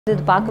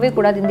இது பார்க்கவே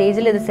கூடாது இந்த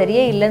ஏஜ்ல இது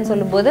சரியே இல்லைன்னு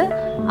சொல்லும்போது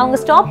அவங்க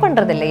ஸ்டாப்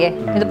பண்றது இல்லையே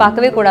இது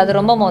பார்க்கவே கூடாது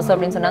ரொம்ப மோசம்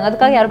அப்படின்னு சொன்னாங்க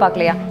அதுக்காக யாரும்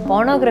பார்க்கலையா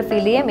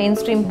போனோகிராஃபிலேயே மெயின்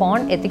ஸ்ட்ரீம்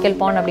பான் எத்திக்கல்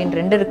பான் அப்படின்னு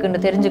ரெண்டு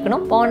இருக்குன்னு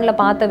தெரிஞ்சுக்கணும் பான்ல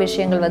பார்த்த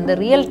விஷயங்கள் வந்து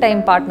ரியல்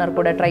டைம் பார்ட்னர்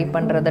கூட ட்ரை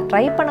பண்றது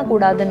ட்ரை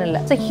பண்ணக்கூடாதுன்னு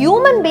இல்லை ஸோ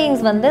ஹியூமன்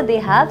பீயிங்ஸ் வந்து they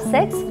have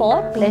sex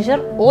for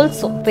pleasure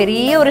also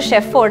பெரிய ஒரு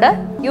ஷெஃபோட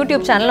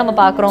யூடியூப் சேனல் நம்ம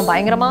பார்க்குறோம்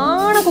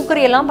பயங்கரமான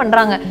குக்கரி எல்லாம்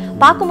பண்றாங்க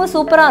பார்க்கும்போது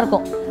சூப்பரா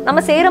இருக்கும் நம்ம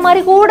செய்யற மாதிரி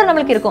கூட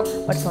நம்மளுக்கு இருக்கும்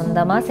பட்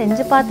சொந்தமா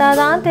செஞ்சு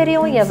பார்த்தாதான்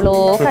தெரியும் எவ்வளோ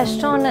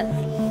கஷ்டம்னு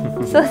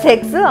ஸோ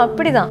செக்ஸ்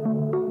அப்படிதான்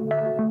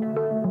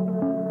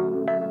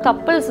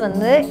கப்பிள்ஸ்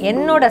வந்து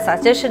என்னோட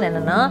சஜஷன்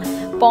என்னன்னா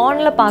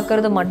பான்ல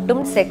பாக்குறது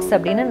மட்டும் செக்ஸ்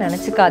அப்படின்னு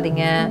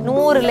நினைச்சுக்காதீங்க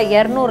 100 இல்ல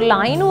 200 இல்ல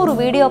 500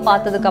 வீடியோ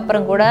பார்த்ததுக்கு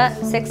அப்புறம் கூட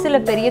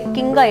செக்ஸ்ல பெரிய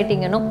கிங்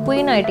ஆயிட்டீங்கன்னு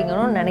குயின்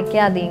ஆயிட்டீங்கன்னு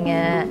நினைக்காதீங்க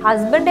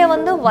ஹஸ்பண்டே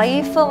வந்து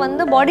ஒய்ஃபை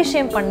வந்து பாடி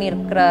ஷேம்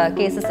பண்ணியிருக்கிற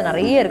கேசஸ்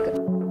நிறைய இருக்கு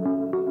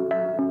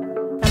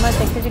நம்ம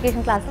செக்ஸ்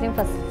எஜுகேஷன் கிளாஸ்லையும்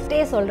ஃபர்ஸ்டே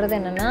சொல்றது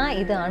என்னன்னா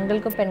இது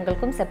ஆண்களுக்கும்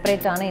பெண்களுக்கும்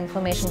செப்பரேட்டான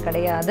இன்ஃபர்மேஷன்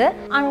கிடையாது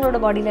ஆண்களோட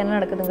பாடியில் என்ன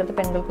நடக்குதுங்கிறது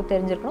பெண்களுக்கும்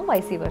தெரிஞ்சிருக்கணும்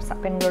வைசி வர்சா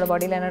பெண்களோட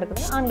பாடியில் என்ன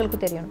நடக்குது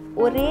ஆண்களுக்கும் தெரியணும்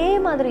ஒரே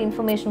மாதிரி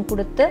இன்ஃபர்மேஷன்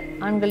கொடுத்து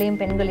ஆண்களையும்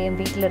பெண்களையும்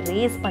வீட்டில்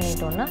ரேஸ்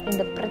பண்ணிட்டோம்னா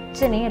இந்த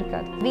பிரச்சனையே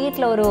இருக்காது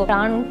வீட்டில் ஒரு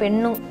ஆணும்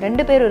பெண்ணும்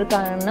 2 பேரும்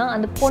இருக்காங்கன்னா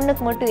அந்த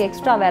பொண்ணுக்கு மட்டும்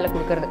எக்ஸ்ட்ரா வேலை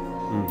கொடுக்கறது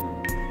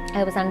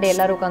இப்போ சண்டே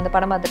எல்லாரும் உட்காந்து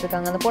படம் பார்த்துட்டு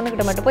இருக்காங்க அந்த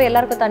பொண்ணுக்கிட்ட மட்டும் போய்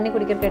எல்லாருக்கும் தண்ணி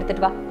குடிக்கிறதுக்கு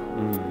எடுத்துட்டு வா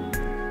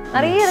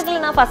நிறைய இருக்குல்ல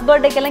நான் ஃபர்ஸ்ட்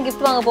பர்த்டேக்கெல்லாம்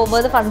கிஃப்ட் வாங்க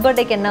போகும்போது ஃபர்ஸ்ட்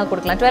பர்த்டேக்கு என்ன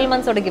கொடுக்கலாம் 12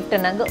 months கிஃப்ட்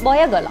என்ன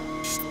பாயா கேர்லா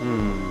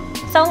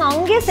ஸோ அவங்க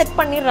அங்கேயே செட்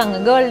பண்ணிடுறாங்க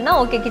கேர்ள்னா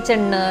okay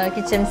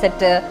kitchen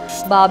set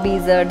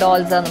Barbies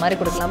dolls அந்த மாதிரி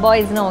கொடுக்கலாம்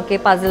பாய்ஸ்னா ஓகே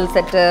பசில்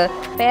செட்டு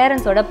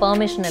பேரண்ட்ஸோட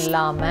பெர்மிஷன்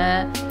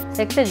இல்லாமல்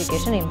செக்ஸ்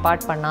எஜுகேஷன்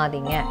இம்பார்ட்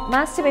பண்ணாதீங்க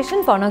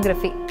மாஸ்டர்பேஷன்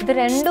pornography இது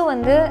ரெண்டும்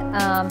வந்து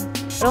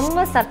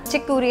ரொம்ப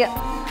சர்ச்சைக்குரிய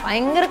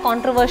பயங்கர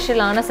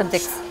கான்ட்ரவர்ஷியலான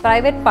சப்ஜெக்ட்ஸ்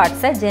ப்ரைவேட்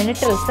பார்ட்ஸை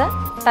ஜெனிட்டல்ஸை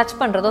டச்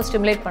பண்ணுறதோ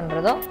ஸ்டிமுலேட்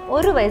பண்ணுறதோ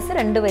 1 வயசு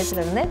 2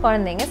 வயசுலேருந்தே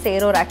குழந்தைங்க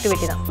செய்கிற ஒரு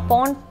ஆக்டிவிட்டி தான்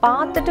பான்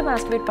பார்த்துட்டு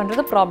மாஸ்டர்பேட்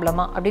பண்ணுறது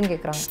ப்ராப்ளமா அப்படின்னு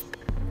கேட்குறாங்க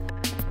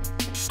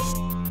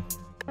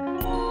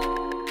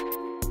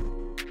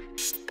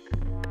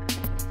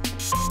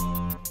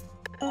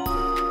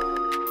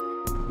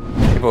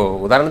இப்போ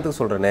உதாரணத்துக்கு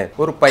சொல்கிறேனே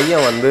ஒரு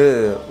பையன் வந்து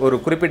ஒரு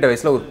குறிப்பிட்ட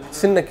வயசில் ஒரு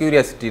சின்ன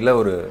கியூரியாசிட்டியில்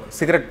ஒரு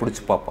சிகரெட்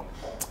பிடிச்சி பார்ப்பான்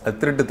அது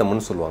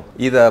திருட்டுத்தம்னு சொல்லுவாங்க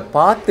இதை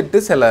பார்த்துட்டு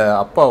சில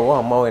அப்பாவோ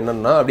அம்மாவோ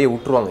என்னன்னா அப்படியே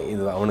விட்டுருவாங்க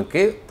இது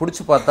அவனுக்கு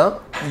பிடிச்சி பார்த்தா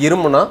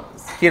இருமுனா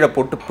கீழே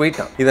போட்டு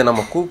போயிட்டான் இதை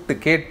நம்ம கூப்பிட்டு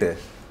கேட்டு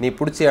நீ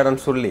பிடிச்ச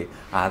இடம்னு சொல்லி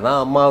அதான்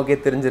அம்மாவுக்கே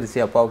தெரிஞ்சிருச்சு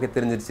அப்பாவுக்கே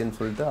தெரிஞ்சிருச்சுன்னு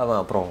சொல்லிட்டு அவன்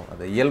அப்புறம்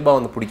அதை இயல்பாக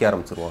வந்து பிடிக்க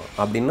ஆரம்பிச்சிருவான்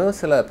அப்படின்னு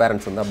சில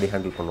பேரண்ட்ஸ் வந்து அப்படி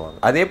ஹேண்டில் பண்ணுவாங்க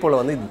அதே போல்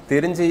வந்து இது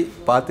தெரிஞ்சு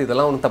பார்த்து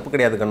இதெல்லாம் ஒன்றும் தப்பு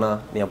கிடையாது கண்ணா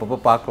நீ அப்பப்போ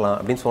பார்க்கலாம்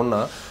அப்படின்னு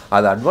சொன்னால்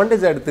அது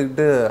அட்வான்டேஜ்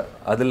எடுத்துக்கிட்டு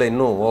அதில்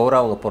இன்னும்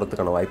ஓவராக அவங்க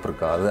போகிறதுக்கான வாய்ப்பு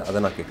இருக்கா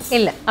அதை நான் கேட்குறேன்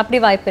இல்லை அப்படி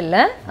வாய்ப்பு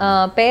இல்லை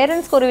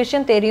பேரண்ட்ஸ்க்கு ஒரு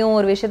விஷயம் தெரியும்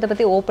ஒரு விஷயத்தை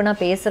பற்றி ஓப்பனாக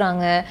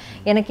பேசுகிறாங்க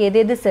எனக்கு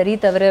எது சரி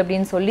தவறு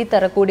அப்படின்னு சொல்லி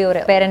தரக்கூடிய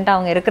ஒரு பேரண்ட்டாக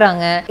அவங்க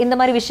இருக்கிறாங்க இந்த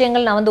மாதிரி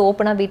விஷயங்கள் நான் வந்து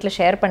ஓப்பனாக வீட்டில்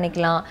ஷேர்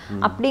பண்ணிக்கலாம்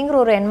அப்படிங்கிற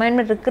ஒரு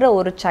என்வாயன்மெண்ட் இருக்கிற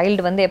ஒரு சைல்டு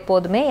வந்து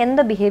எப்போதுமே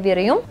எந்த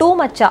பிஹேவியரையும் டூ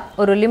மச்சா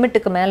ஒரு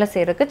லிமிட்டுக்கு மேலே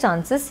செய்யறதுக்கு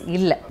சான்சஸ்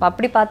இல்லை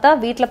அப்படி பார்த்தா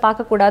வீட்டில்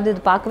பார்க்கக்கூடாது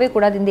இது பார்க்கவே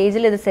கூடாது இந்த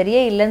ஏஜில் இது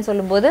சரியே இல்லைன்னு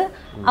சொல்லும்போது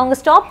அவங்க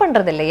ஸ்டாப்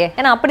பண்ணுறது இல்லையே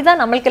ஏன்னா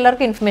அப்படிதான் நம்மளுக்கு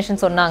எல்லாருக்கும்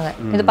இன்ஃபர்மேஷன் சொன்னாங்க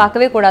இது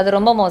பார்க்கவே கூடாது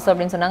ரொம்ப மோசம்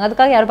அப்படின்னு சொன்னாங்க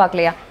அதுக்காக யாரும்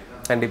பார்க்கலையா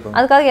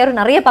அதுக்காக யாரும்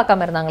நிறைய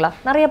பார்க்காம இருந்தாங்களா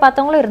நிறைய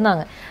பார்த்தவங்களும்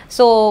இருந்தாங்க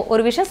ஸோ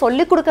ஒரு விஷயம்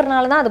சொல்லி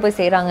கொடுக்கறனால தான் அதை போய்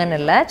செய்கிறாங்கன்னு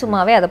இல்லை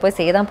சும்மாவே அதை போய்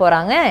செய்ய தான்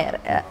போகிறாங்க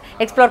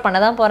எக்ஸ்ப்ளோர் பண்ண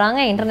தான் போகிறாங்க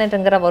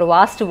இன்டர்நெட்டுங்கிற ஒரு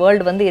வாஸ்ட்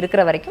வேர்ல்டு வந்து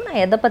இருக்கிற வரைக்கும் நான்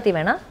எதை பற்றி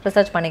வேணால்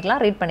ரிசர்ச்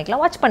பண்ணிக்கலாம் ரீட்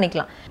பண்ணிக்கலாம் வாட்ச்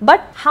பண்ணிக்கலாம்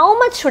but how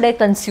much should I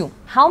consume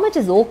how much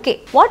is okay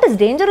what is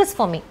dangerous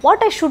for me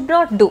what I should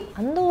not two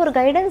அந்த ஒரு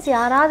கைடன்ஸ்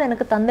யாராவது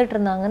எனக்கு தந்துட்டு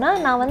இருந்தாங்கன்னா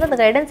நான் வந்து அந்த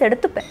கைடன்ஸ்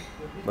எடுத்துப்பேன்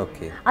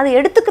அது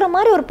எடுத்துக்கிற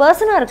மாதிரி ஒரு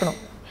பர்சனாக இருக்கணும்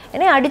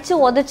என்னை அடித்து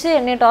உதச்சி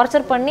என்னை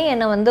டார்ச்சர் பண்ணி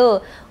என்னை வந்து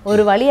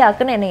ஒரு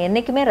வழியாக்குன்னு என்னை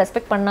என்றைக்குமே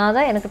ரெஸ்பெக்ட்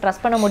பண்ணாத எனக்கு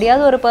ட்ரஸ்ட் பண்ண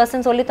முடியாத ஒரு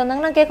பர்சன் சொல்லி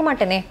தந்தாங்க நான் கேட்க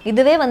மாட்டேனே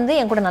இதுவே வந்து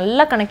என் கூட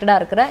நல்லா கனெக்டடாக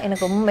இருக்கிற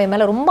எனக்கு ரொம்ப என்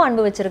மேலே ரொம்ப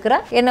அன்பு வச்சிருக்கிற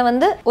என்னை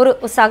வந்து ஒரு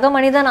சக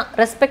மனிதனா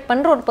ரெஸ்பெக்ட்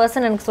பண்ணுற ஒரு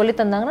பர்சன் எனக்கு சொல்லி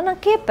தந்தாங்கன்னா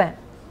நான் கேட்பேன்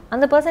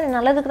அந்த பர்சன்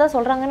நல்லதுக்கு தான்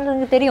சொல்கிறாங்கன்னு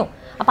எனக்கு தெரியும்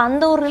அப்போ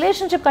அந்த ஒரு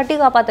ரிலேஷன்ஷிப் கட்டி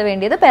காப்பாற்ற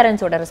வேண்டியது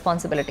பேரண்ட்ஸோட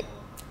ரெஸ்பான்சிபிலிட்டி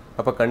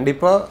அப்போ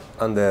கண்டிப்பாக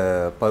அந்த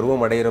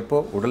பருவம்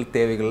அடைகிறப்போ உடல்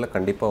தேவைகளில்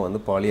கண்டிப்பாக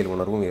வந்து பாலியல்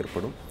உணர்வும்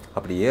ஏற்படும்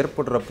அப்படி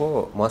ஏற்படுறப்போ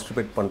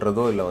மாஸ்டர்பேட்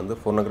பண்ணுறதோ இல்லை வந்து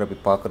போர்னோகிராஃபி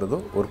பார்க்குறதோ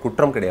ஒரு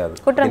குற்றம்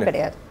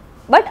கிடையாது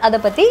பட் அதை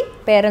பற்றி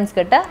பேரண்ட்ஸ்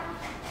கிட்ட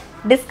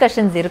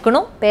டிஸ்கஷன்ஸ்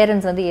இருக்கணும்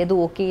பேரண்ட்ஸ் வந்து எது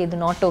ஓகே எது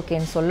நாட்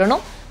ஓகேன்னு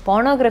சொல்லணும்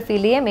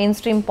போனோகிராஃபிலேயே மெயின்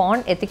ஸ்ட்ரீம்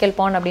பான் எத்திக்கல்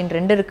பான் அப்படின்னு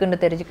ரெண்டு இருக்குன்னு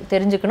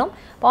தெரிஞ்சுக்கணும்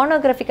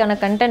போனோகிராஃபிக்கான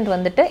கண்டென்ட்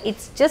வந்துட்டு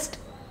it's just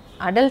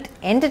adult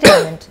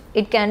entertainment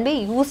it can be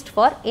used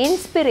for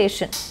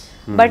inspiration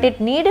but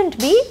it நீடன்ட்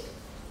B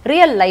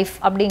real life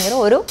அப்படிங்கிற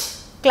ஒரு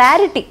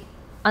கிளாரிட்டி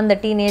அந்த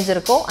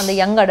டீனேஜருக்கோ அந்த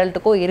யங்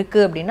அடல்ட்டுக்கோ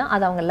இருக்குது அப்படின்னா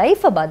அது அவங்க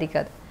லைஃப்பை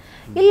பாதிக்காது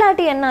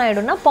இல்லாட்டி என்ன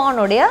ஆகிடும்னா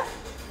பானோடைய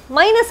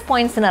மைனஸ்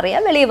பாயிண்ட்ஸ் நிறையா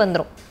வெளியே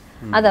வந்துடும்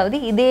அதாவது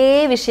இதே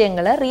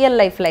விஷயங்களை ரியல்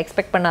லைஃப்பில்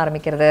எக்ஸ்பெக்ட் பண்ண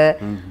ஆரம்பிக்கிறது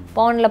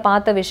பானில்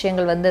பார்த்த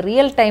விஷயங்கள் வந்து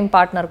ரியல் டைம்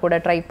பார்ட்னர் கூட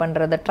ட்ரை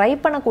பண்ணுறது ட்ரை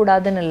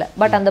பண்ணக்கூடாதுன்னு இல்லை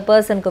பட் அந்த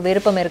பர்சனுக்கு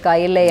விருப்பம் இருக்கா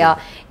இல்லையா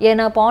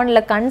ஏன்னா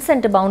பானில்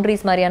கன்சென்ட்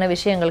பவுண்டரிஸ் மாதிரியான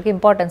விஷயங்களுக்கு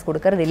இம்பார்ட்டன்ஸ்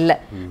கொடுக்கறது இல்லை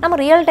நம்ம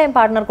ரியல் டைம்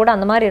பார்ட்னர் கூட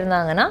அந்த மாதிரி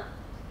இருந்தாங்கன்னா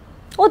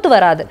ஒத்து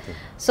வராது.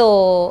 ஸோ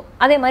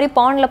அதே மாதிரி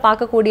பானில்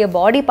பார்க்கக்கூடிய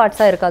பாடி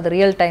பார்ட்ஸாக இருக்காது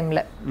ரியல்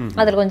டைமில்.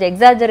 அதில் கொஞ்சம்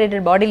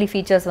எக்ஸாஜரேட்டட் பாடிலி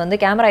ஃபீச்சர்ஸ் வந்து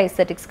கேமரா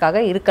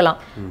எஸ்தெட்டிக்ஸ்க்காக இருக்கலாம்.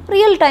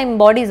 ரியல் டைம்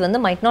பாடிஸ்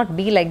வந்து might not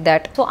be like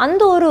that. So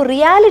அந்த ஒரு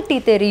ரியாலிட்டி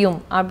தெரியும்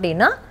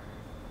அப்படின்னா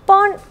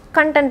பான்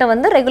கண்டென்ட்டை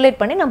வந்து ரெகுலேட்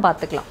பண்ணி நம்ம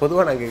பார்த்துக்கலாம்.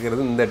 பொதுவாக நான்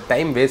கேட்குறது இந்த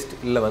டைம் வேஸ்ட்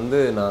இல்லை வந்து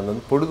நான்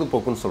வந்து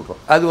பொழுதுபோக்குன்னு சொல்கிறோம்,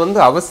 அது வந்து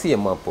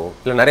அவசியமா? அப்போது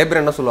இல்லை நிறைய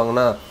பேர் என்ன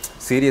சொல்லுவாங்கன்னா,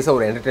 சீரியஸாக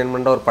ஒரு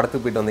என்டர்டெயின்மெண்ட்டாக ஒரு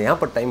படத்துக்கு போயிட்டு வந்து ஏன்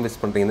இப்போ டைம்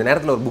வேஸ்ட் பண்ணுறீங்க, இந்த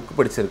நேரத்தில் ஒரு புக்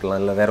படிச்சிருக்கலாம்,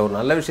 இல்லை வேறு ஒரு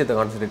நல்ல விஷயத்தை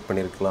கான்சன்ட்ரேட்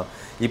பண்ணியிருக்கலாம்,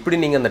 இப்படி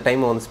நீங்கள் அந்த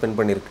டைமை வந்து ஸ்பெண்ட்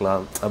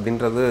பண்ணியிருக்கலாம்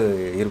அப்படின்றது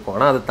இருக்கும்.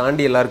 ஆனால் அதை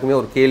தாண்டி எல்லாருக்குமே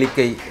ஒரு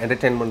கேளிக்கை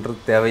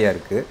என்டர்டெயின்மெண்ட்றது தேவையாக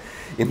இருக்குது.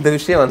 இந்த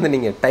விஷயம் வந்து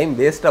நீங்கள் டைம்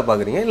வேஸ்ட்டாக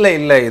பார்க்குறீங்க,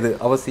 இல்லை இது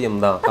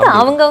அவசியம்தான்?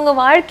 அவங்கவுங்க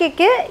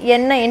வாழ்க்கைக்கு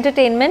என்ன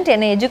என்டர்டெயின்மெண்ட்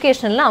என்ன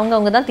எஜுகேஷனல்லாம்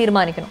அவங்கவுங்க தான்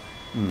தீர்மானிக்கணும்.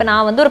 இப்போ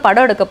நான் வந்து ஒரு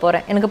படம் எடுக்க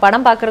போகிறேன், எனக்கு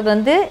படம் பார்க்குறது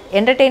வந்து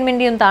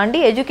என்டர்டெயின்மெண்ட்டையும் தாண்டி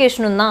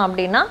எஜுகேஷனும் தான்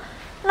அப்படின்னா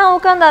நான்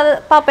உட்காந்து அதை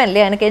பார்ப்பேன்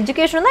இல்லையா. எனக்கு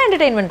எஜுகேஷனும் தான்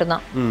என்டர்டெயின்மெண்ட்டும்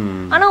தான்.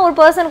 ஆனால் ஒரு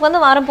பர்சனுக்கு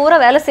வந்து வாரம் பூரா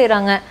வேலை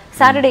செய்கிறாங்க,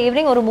 சாட்டர்டே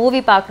ஈவினிங் ஒரு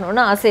மூவி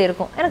பார்க்கணுன்னு ஆசை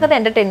இருக்கும், எனக்கு அது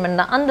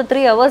என்டர்டெயின்மெண்ட் தான். அந்த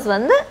 3 hours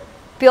வந்து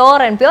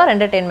பியோர் அண்ட் பியோர்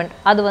என்டர்டெயின்மெண்ட்.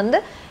 அது வந்து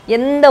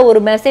எந்த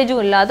ஒரு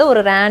மெசேஜும் இல்லாத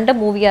ஒரு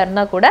ரேண்டம் மூவியாக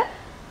இருந்தால் கூட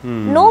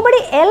nobody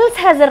else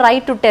has a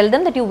right to tell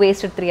them that you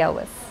wasted 3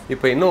 hours.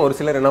 இப்போ இன்னும் ஒரு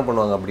சிலர் என்ன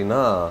பண்ணுவாங்க அப்படின்னா,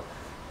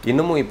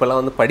 இன்னமும் இப்போல்லாம்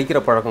வந்து படிக்கிற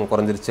பழக்கம்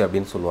குறைஞ்சிருச்சு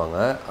அப்படின்னு சொல்லுவாங்க.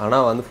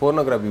 ஆனால் வந்து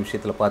ஃபோர்னோகிராஃபி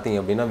விஷயத்தில்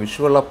பார்த்தீங்க அப்படின்னா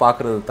விஷுவலாக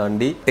பார்க்குறது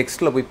தாண்டி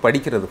டெக்ஸ்ட்டில் போய்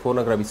படிக்கிறது,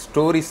 ஃபோர்னோகிராஃபி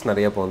ஸ்டோரிஸ்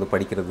நிறைய இப்போ வந்து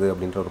படிக்கிறது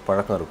அப்படின்ற ஒரு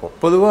பழக்கம் இருக்கும்.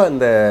 பொதுவாக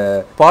இந்த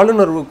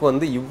பாலுணர்வுக்கு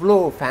வந்து இவ்வளோ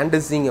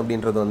ஃபேண்டசிங்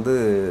அப்படின்றது வந்து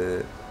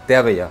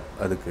தேவையா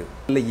அதுக்கு,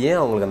 இல்லை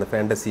ஏன் அவங்களுக்கு அந்த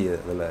ஃபேண்டசி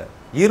அதில்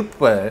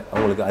ஈர்ப்பை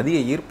அவங்களுக்கு அதிக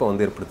ஈர்ப்பை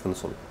வந்து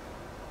ஏற்படுத்துன்னு சொல்லுவோம்,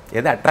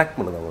 எதை அட்ராக்ட்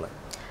பண்ணுது அவங்கள?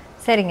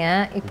 சரிங்க,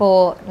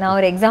 இப்போது நான்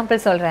ஒரு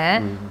எக்ஸாம்பிள்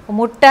சொல்கிறேன்.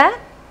 முட்டை,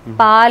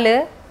 பால்,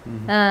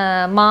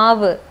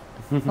 மாவு,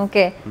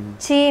 ஓகே,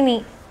 சீனி,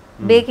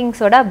 பேக்கிங்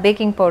சோடா,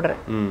 பேக்கிங் பவுடர்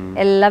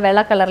எல்லாம்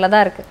வெள்ளை கலரில்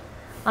தான் இருக்குது.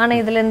 ஆனால்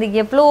இதுலேருந்து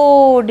எவ்வளோ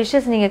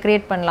டிஷ்ஷஸ் நீங்கள்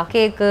க்ரியேட் பண்ணலாம்.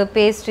 கேக்கு,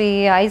 பேஸ்ட்ரி,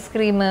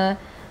 ஐஸ்கிரீமு,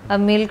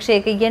 மில்க்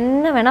ஷேக்கு,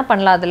 என்ன வேணால்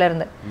பண்ணலாம்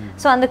அதுலேருந்து.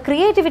 ஸோ அந்த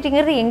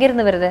க்ரியேட்டிவிட்டிங்கிறது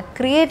எங்கேருந்து வருது?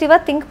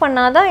 க்ரியேட்டிவாக திங்க்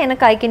பண்ணாதான்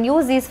எனக்கு I can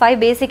use these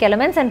 5 basic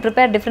elements and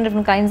prepare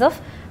different kinds of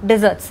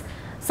desserts.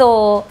 So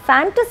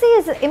fantasy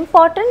is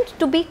important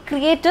to be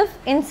creative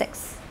in sex.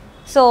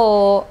 So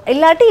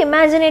இல்லாட்டி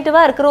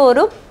இமேஜினேட்டிவாக இருக்கிற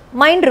ஒரு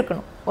மைண்ட்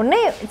இருக்கணும்.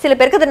 ஒன்றே சில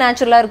பேருக்கு அது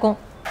நேச்சுரலாக இருக்கும்,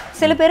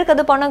 சில பேருக்கு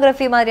அது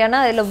pornography மாதிரியான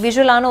இல்லை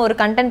விஷுவலான ஒரு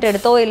கண்டென்ட்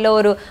எடுத்தோ இல்லை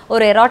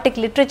ஒரு erotic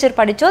literature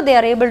படித்தோ they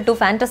are able to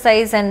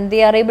fantasize and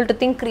they are able to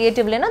think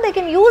creatively. They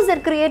can use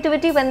their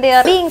creativity when they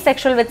are being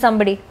sexual with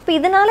somebody. இப்போ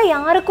இதனால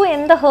யாருக்கும்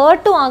எந்த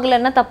ஹர்ட்டும்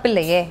ஆகலைன்னா தப்பு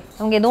இல்லையே.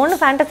 அவங்க ஏதோ ஒன்று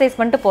ஃபேண்டசைஸ்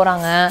பண்ணிட்டு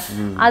போகிறாங்க,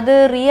 அது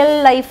ரியல்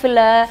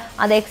லைஃப்பில்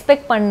அதை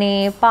எக்ஸ்பெக்ட் பண்ணி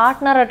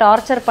பார்ட்னரை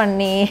டார்ச்சர்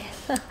பண்ணி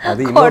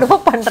கொடுமை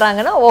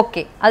பண்ணுறாங்கன்னா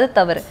ஓகே, அது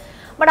தவறு.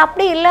 பட்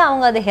அப்படி இல்லை,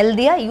 அவங்க அதை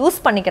ஹெல்த்தியாக யூஸ்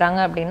பண்ணிக்கிறாங்க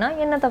அப்படின்னா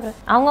என்ன தவறு?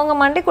 அவங்கவுங்க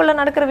மண்டைக்குள்ளே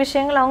நடக்கிற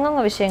விஷயங்கள்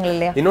அவங்கவுங்க விஷயங்கள்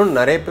இல்லையா? இன்னொன்று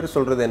நிறைய பேர்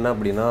சொல்கிறது என்ன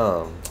அப்படின்னா,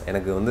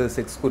 எனக்கு வந்து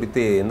செக்ஸ்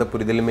குறித்து எந்த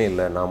புரிதலுமே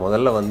இல்லை, நான்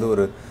முதல்ல வந்து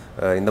ஒரு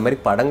இந்த மாதிரி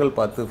படங்கள்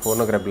பார்த்து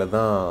ஃபோனோகிராஃபியில்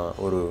தான்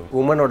ஒரு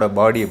உமனோட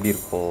பாடி எப்படி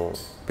இருக்கும்,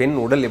 பெண்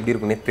உடல் எப்படி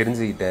இருக்குன்னே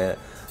தெரிஞ்சுக்கிட்டேன்,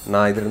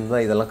 நான் இதுலேருந்து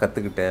தான் இதெல்லாம்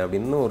கற்றுக்கிட்டேன்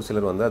அப்படின்னு ஒரு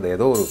சிலர் வந்து அதை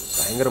ஏதோ ஒரு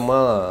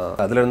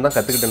பயங்கரமாக அதுலேருந்து தான்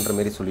கற்றுக்கிட்டேன்ற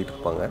மாரி சொல்லிட்டு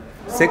இருப்பாங்க.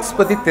 செக்ஸ்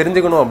பற்றி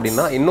தெரிஞ்சுக்கணும்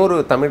அப்படின்னா இன்னொரு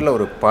தமிழில்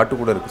ஒரு பாட்டு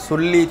கூட இருக்குது,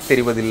 சொல்லி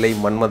தெரிவதில்லை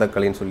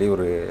மன்மதக்கலைன்னு சொல்லி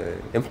ஒரு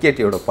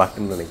எம்கேடியோட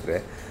பாட்டுன்னு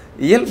நினைக்கிறேன்.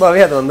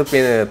 இயல்பாகவே அது வந்து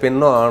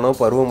பெண்ணோ ஆணோ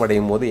பருவம்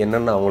அடையும் போது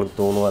என்னென்ன அவங்களுக்கு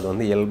தோணும், அது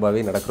வந்து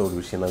இயல்பாகவே நடக்கிற ஒரு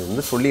விஷயம். அது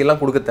வந்து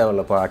சொல்லியெல்லாம் கொடுக்க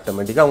தேவையில்லப்பா,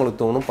 ஆட்டோமேட்டிக்காக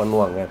அவங்களுக்கு தோணும்,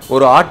 பண்ணுவாங்க.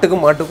 ஒரு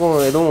ஆட்டுக்கும் மாட்டுக்கும்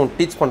எதுவும்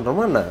டீச்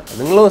பண்ணுறோமா என்ன,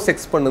 அதுங்களும்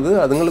செக்ஸ் பண்ணுது,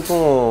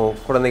 அதுங்களுக்கும்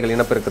குழந்தைகள்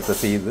இனப்பெருக்கத்தை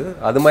செய்யுது,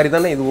 அது மாதிரி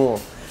தானே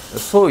இதுவும்.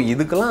 ஸோ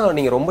இதுக்கெல்லாம்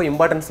நீங்கள் ரொம்ப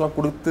இம்பார்ட்டன்ஸ்லாம்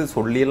கொடுத்து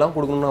சொல்லியெல்லாம்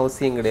கொடுக்கணும்னு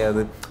அவசியம்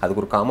கிடையாது,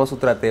 அதுக்கு ஒரு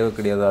காமசூத்ரா தேவை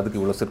கிடையாது, அதுக்கு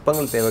இவ்வளோ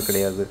சிற்பங்கள் தேவை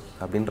கிடையாது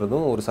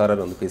அப்படின்றதும் ஒரு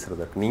சாரர் வந்து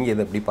பேசுகிறது இருக்குது. நீங்கள்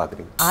இதை எப்படி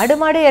பார்க்குறீங்க? ஆடு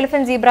மாடு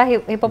எலிஃபென்ட் ஜீப்ரா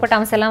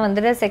ஹிப்போபட்டாமஸ் எல்லாம்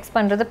வந்துட்டு செக்ஸ்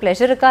பண்ணுறது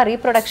ப்ளெஷருக்கா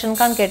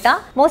ரீப்ரொடக்ஷனுக்கான்னு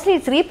கேட்டால் mostly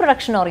it's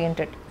reproduction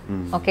orient.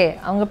 Okay,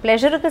 அவங்க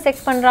ப்ளெஷருக்கு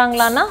செக்ஸ்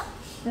பண்ணுறாங்களான்னா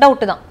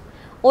டவுட்டு தான்.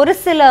 ஒரு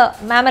சில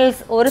மேமல்ஸ்,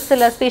 ஒரு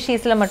சில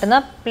ஸ்பீஷீஸில்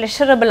மட்டும்தான்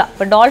ப்ளெஷரபிளாக.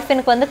 இப்போ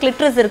டால்ஃபினுக்கு வந்து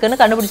கிளிட்ரஸ் இருக்குன்னு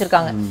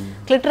கண்டுபிடிச்சிருக்காங்க.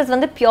 கிளிட்ரஸ்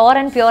வந்து பியோர்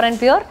அண்ட்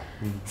பியோர்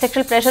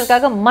செக்ஷுவல்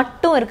ப்ளெஷருக்காக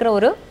மட்டும் இருக்கிற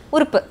ஒரு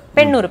உறுப்பு,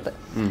 பெண் உறுப்பு.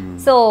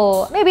 ஸோ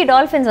மேபி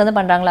டால்ஃபின்ஸ் வந்து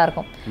பண்ணுறாங்களா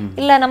இருக்கும்.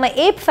 இல்லை நம்ம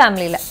ஏப்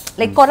ஃபேமிலியில்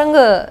லைக்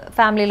குரங்கு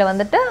ஃபேமிலியில்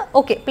வந்துட்டு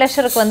ஓகே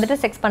ப்ளெஷருக்கு வந்துட்டு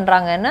செக்ஸ்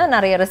பண்ணுறாங்கன்னு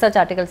நிறைய ரிசர்ச்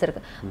ஆர்டிகல்ஸ்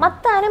இருக்குது.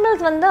 மற்ற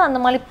அனிமல்ஸ் வந்து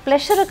அந்த மாதிரி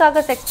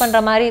ப்ளெஷருக்காக செக்ஸ்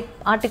பண்ணுற மாதிரி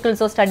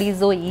ஆர்டிகல்ஸோ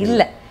ஸ்டடீஸோ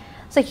இல்லை.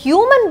 ஸோ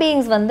ஹியூமன்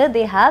பீயிங்ஸ் வந்து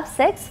they have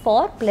sex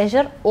for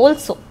pleasure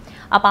also.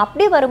 அப்போ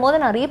அப்படி வரும்போது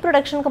நான்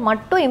ரீப்ரொடக்ஷனுக்கு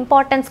மட்டும்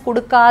இம்பார்ட்டன்ஸ்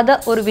கொடுக்காத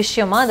ஒரு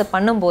விஷயமா அது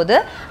பண்ணும்போது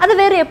அது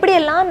வேறு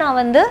எப்படியெல்லாம் நான்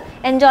வந்து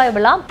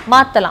என்ஜாயபிளாக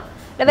மாற்றலாம்,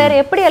 இல்லை வேறு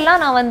எப்படியெல்லாம்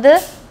நான் வந்து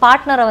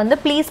பார்ட்னரை வந்து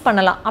ப்ளீஸ்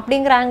பண்ணலாம்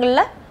அப்படிங்கிற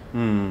ஆங்கிளில்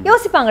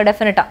யோசிப்பாங்க.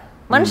 டெஃபினட்டாக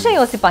மனுஷன்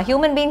யோசிப்பான்,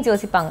 ஹியூமன் பீயிங்ஸ்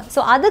யோசிப்பாங்க. ஸோ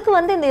அதுக்கு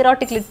வந்து இந்த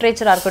எராட்டிக்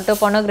லிட்ரேச்சராக இருக்கட்டும்,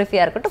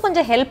 பொர்னோகிராஃபியாக இருக்கட்டும்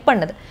கொஞ்சம் ஹெல்ப்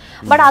பண்ணுது.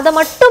 பட் அதை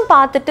மட்டும்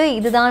பார்த்துட்டு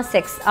இதுதான்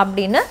செக்ஸ்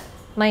அப்படின்னு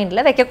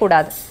மைண்டில்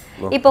வைக்கக்கூடாது.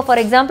 இப்போ ஃபார்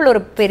எக்ஸாம்பிள்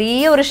ஒரு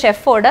பெரிய ஒரு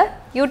ஷெஃபோட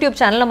யூடியூப்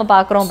சேனல் நம்ம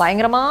பார்க்குறோம்,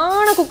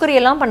 பயங்கரமான குக்கரி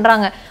எல்லாம்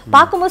பண்ணுறாங்க,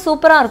 பார்க்கும்போது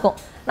சூப்பராக இருக்கும்,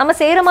 நம்ம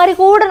செய்கிற மாதிரி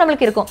கூட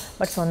நம்மளுக்கு இருக்கும்.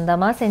 பட்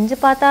சொந்தமாக செஞ்சு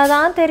பார்த்தா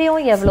தான்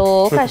தெரியும் எவ்வளோ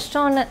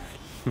கஷ்டம்னு.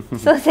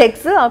 ஸோ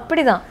செக்ஸு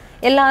அப்படி தான்.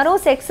 எல்லாரும்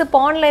செக்ஸ்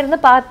பான்ல இருந்து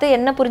பார்த்து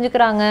என்ன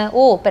புரிஞ்சுக்கிறாங்க,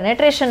 ஓ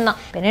பெனட்ரேஷன்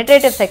தான்,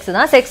 பெனட்ரேட்டிவ் செக்ஸ்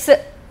தான் செக்ஸ்.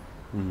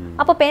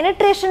 அப்போ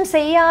பெனட்ரேஷன்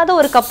செய்யாத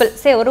ஒரு கப்பிள்,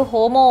 ஒரு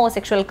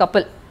ஹோமோசெக்சுவல்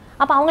கப்பிள்,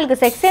 அப்போ அவங்களுக்கு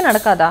செக்ஸே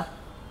நடக்காதா?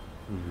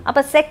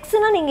 அப்போ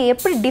செக்ஸ்னா நீங்கள்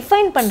எப்படி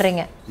டிஃபைன்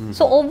பண்ணுறீங்க?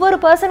 ஸோ ஒவ்வொரு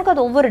பர்சனுக்கும்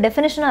அது ஒவ்வொரு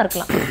டெஃபினேஷனாக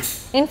இருக்கலாம்.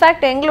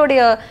 இன்ஃபேக்ட்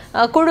எங்களுடைய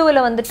குழுவில்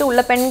வந்துட்டு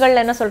உள்ள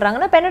பெண்கள் என்ன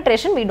சொல்கிறாங்கன்னா,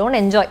 பெனட்ரேஷன் வி டோன்ட்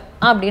என்ஜாய்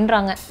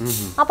அப்படின்றாங்க.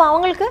 அப்போ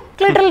அவங்களுக்கு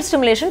கிளிட்டரல்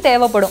ஸ்டிமுலேஷன்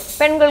தேவைப்படும்.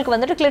 பெண்களுக்கு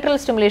வந்துட்டு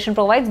கிளிட்டரல் stimulation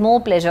provides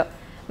more pleasure.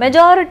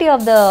 Majority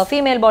of the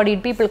female பாடி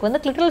பீப்புளுக்கு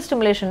வந்து கிளிட்டரல்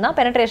ஸ்டிமுலேஷன் தான்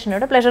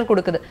பெனட்ரேஷனோட ப்ளெஷர்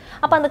கொடுக்குது.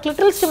 அப்போ அந்த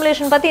கிளிட்டரல்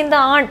ஸ்டிமுலேஷன் பற்றி இந்த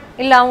ஆண்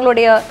இல்லை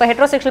அவங்களுடைய இப்போ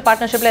ஹெட்ரோசெக்சுவல்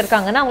பார்ட்னர்ஷிப்பில்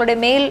இருக்காங்கன்னா அவங்களுடைய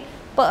மேல்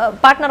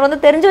பார்ட்னர்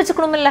வந்து தெரிஞ்சு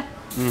வச்சுக்கணும் இல்லை?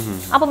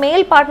 அப்போ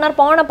மேல் பார்ட்னர்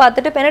போனை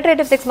பார்த்துட்டு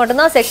பெனட்ரேட்டிவ் செக்ஸ்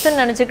மட்டும்தான்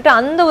செக்ஸ்ன்னு நினச்சிக்கிட்டு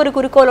அந்த ஒரு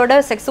குறிக்கோளோட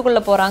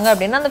செக்ஸுக்குள்ளே போகிறாங்க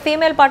அப்படின்னா அந்த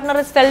female partner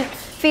is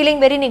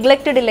feeling very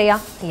neglected இல்லையா?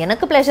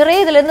 எனக்கு ப்ளெஷரே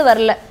இதுலேருந்து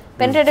வரல,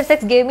 penetrative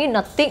sex gave me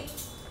nothing.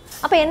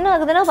 அப்போ என்ன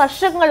ஆகுதுன்னா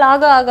வருஷங்கள்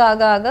ஆக ஆக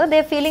ஆக ஆக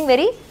தே ஃபீலிங்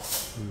வெரி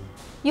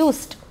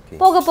யூஸ்ட்.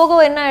 போக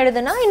போக என்ன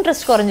ஆயிடுதுன்னா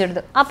இன்ட்ரெஸ்ட்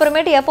குறைஞ்சிடுது.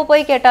 அப்புறமேட்டு எப்போ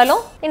போய்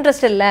கேட்டாலும்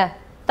இன்ட்ரெஸ்ட் இல்லை,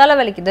 தலை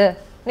வலிக்குது,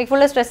 இன்னைக்கு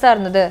ஃபுல்லாக ஸ்ட்ரெஸ்ஸாக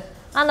இருந்தது,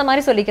 அந்த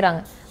மாதிரி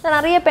சொல்லிக்கிறாங்க.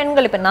 நிறைய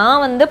பெண்கள் இப்போ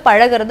நான் வந்து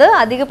பழகிறது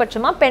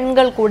அதிகபட்சமாக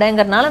பெண்கள்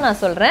கூடங்கிறதுனால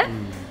நான் சொல்கிறேன்,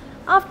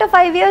 after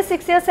 5 years,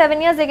 6 years, 7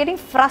 years, they're getting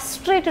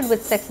frustrated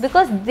with sex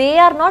because they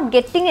are not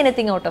getting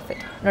anything out of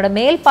it. என்னோட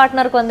மேல்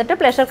பார்ட்னருக்கு வந்துட்டு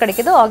ப்ளெஷர்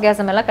கிடைக்குது,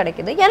 ஆர்காசம் எல்லாம்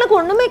கிடைக்குது, எனக்கு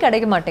ஒன்றுமே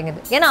கிடைக்க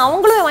மாட்டேங்குது. ஏன்னா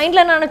அவங்களும்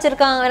மைண்டில் நினச்சி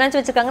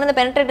வச்சிருக்காங்க இந்த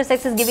penetrative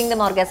sex is giving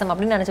them orgasm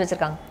அப்படின்னு நினச்சி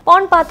வச்சிருக்காங்க.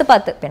 பான்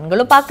பார்த்து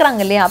பெண்களும்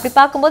பார்க்குறாங்க இல்லையா? அப்படி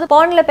பார்க்கும்போது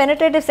பானில்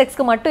பெனட்ரேட்டிவ்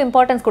செக்ஸ்க்கு மட்டும்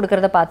இம்பார்ட்டன்ஸ்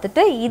கொடுக்கறத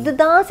பார்த்துட்டு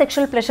இதுதான்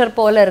செக்ஷுவல் ப்ளெஷர்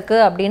போல இருக்கு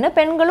அப்படின்னு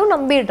பெண்களும்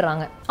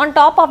நம்பிடுறாங்க. ஆன்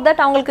டாப் ஆஃப்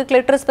தட் அவங்களுக்கு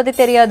கிளிட்டரஸ் பற்றி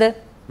தெரியாது,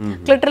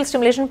 கிளிட்டரல்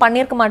ஸ்டிமுலேஷன்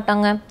பண்ணியிருக்க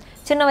மாட்டாங்க,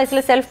 சின்ன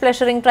வயசுல செல்ஃப்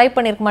ப்ளஷரிங் ட்ரை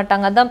பண்ணியிருக்க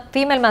மாட்டாங்க. அதான்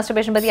ஃபீமேல்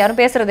மாஸ்டர்பேஷன் பற்றி யாரும்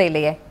பேசுறதே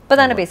இல்லையே,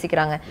 இப்போதானே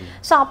பேசிக்கிறாங்க.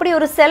 ஸோ அப்படி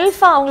ஒரு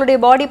செல்ஃபாக அவங்களுடைய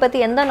பாடி பற்றி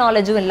எந்த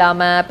நாலேஜும்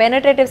இல்லாமல்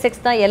பெனட்ரேட்டிவ்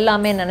செக்ஸ் தான்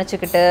எல்லாமே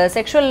நினச்சிக்கிட்டு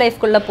செக்ஷுவல்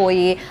லைஃப்குள்ளே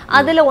போய்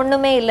அதில்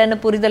ஒன்றுமே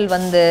இல்லைன்னு புரிதல்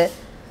வந்து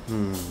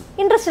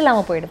இன்ட்ரெஸ்ட்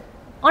இல்லாமல் போயிடுது.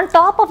 ஆன்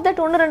டாப் ஆஃப்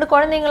தட் 1-2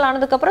 குழந்தைங்கள்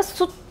ஆனதுக்கப்புறம்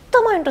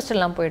சுத்தமாக இன்ட்ரெஸ்ட்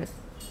இல்லாமல் போயிடுது.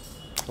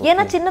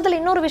 ஏன்னா சின்னதுல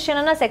இன்னொரு விஷயம்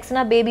என்னன்னா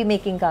செக்ஸ்னா பேபி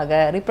மேக்கிங்காக,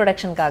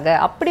 ரீப்ரொடக்ஷனுக்காக,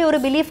 அப்படி ஒரு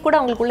பிலீஃப் கூட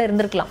அவங்களுக்குள்ள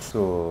இருந்திருக்கலாம்.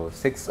 ஸோ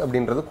செக்ஸ்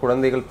அப்படின்றது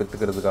குழந்தைகள்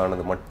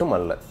பெற்றுக்கிறதுக்கானது மட்டும்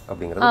அல்ல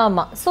அப்படிங்கிறது.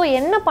 ஆமா. ஸோ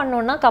என்ன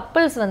பண்ணோம்னா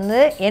கப்பிள்ஸ் வந்து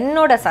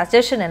என்னோட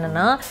சஜஷன்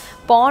என்னன்னா,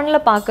 பான்ல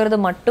பார்க்கறது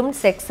மட்டும்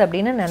செக்ஸ்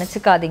அப்படின்னு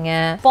நினைச்சுக்காதீங்க.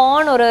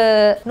 பான் ஒரு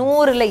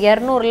 100 இல்லை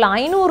 200 இல்லை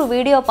 500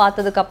 வீடியோ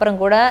பார்த்ததுக்கு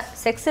அப்புறம் கூட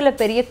செக்ஸ்ல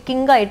பெரிய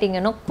கிங்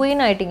ஆயிட்டீங்கன்னு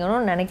குயின்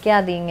ஆயிட்டீங்கன்னு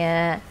நினைக்காதீங்க.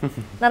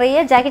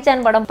 நிறைய ஜாக்கி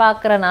சான் படம்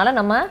பார்க்கறனால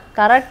நம்ம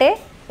கராட்டே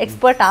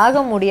எக்ஸ்பர்ட் ஆக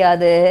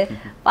முடியாது,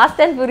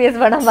 ஃபாஸ்ட் அண்ட் ஃபியூரியஸ்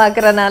படம்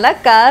பார்க்கறனால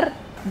கார்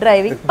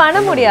டிரைவிங் பண்ண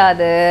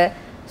முடியாது.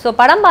 ஸோ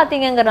படம்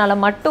பார்த்தீங்கங்கிறனால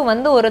மட்டும்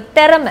வந்து ஒரு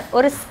திறமை,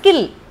 ஒரு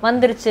ஸ்கில்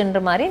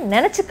வந்துருச்சுன்ற மாதிரி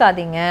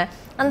நினச்சிக்காதீங்க.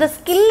 அந்த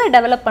ஸ்கில்லை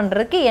டெவலப்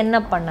பண்ணுறதுக்கு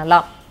என்ன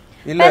பண்ணலாம்,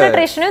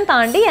 பெனட்ரேஷனையும்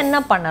தாண்டி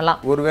என்ன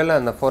பண்ணலாம்? ஒருவேளை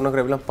அந்த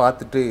போர்னோகிராஃபிலாம்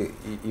பார்த்துட்டு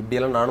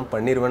இப்படியெல்லாம் நானும்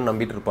பண்ணிடுவேன்னு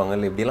நம்பிட்டு இருப்பாங்க,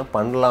 இல்லை இப்படியெல்லாம்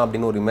பண்ணலாம்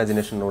அப்படின்னு ஒரு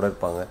இமேஜினேஷனோட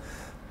இருப்பாங்க.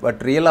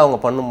 பட் ரியலாக அவங்க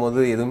பண்ணும்போது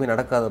எதுவுமே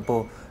நடக்காதப்போ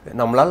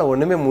நம்மளால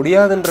ஒண்ணுமே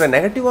முடியாதுன்ற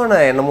நெகட்டிவான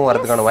எண்ணமும்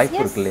வரதுக்கான வாய்ப்பு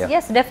இருக்கு இல்லையா?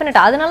 எஸ்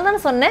டெஃபினட்டா. அதனால தான்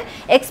சொன்னேன்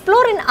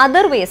எக்ஸ்ப்ளோர் இன்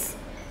அதர் வேஸ்.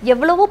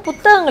 எவ்வளவோ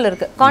புத்தகங்கள்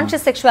இருக்கு,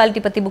 கான்ஷியஸ்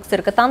செக்ஷுவாலிட்டி பற்றி புக்ஸ்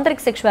இருக்கு,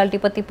 தாந்திரிக் செக்ஷுவாலிட்டி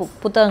பற்றி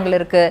புத்தகங்கள்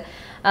இருக்கு.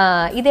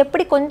 இது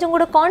எப்படி கொஞ்சம்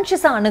கூட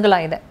கான்ஷியஸாக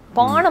அணுகலாம், இதை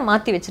பானை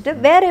மாற்றி வச்சுட்டு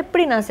வேற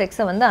எப்படி நான்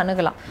செக்ஸை வந்து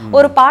அணுகலாம்.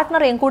 ஒரு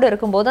பார்ட்னர் என் கூட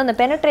இருக்கும்போது அந்த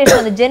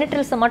பெனட்ரேஷன் அந்த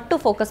ஜெனிட்டல்ஸை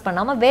மட்டும் ஃபோக்கஸ்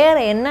பண்ணாமல் வேற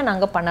என்ன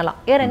நாங்கள் பண்ணலாம்,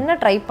 வேற என்ன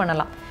ட்ரை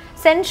பண்ணலாம்,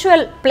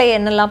 சென்சுவல் பிளே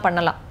என்னெல்லாம்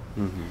பண்ணலாம்.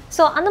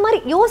 ஸோ அந்த மாதிரி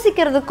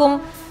யோசிக்கிறதுக்கும்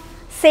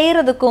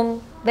செய்கிறதுக்கும்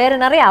வேறு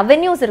நிறைய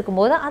அவென்யூஸ்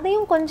இருக்கும்போது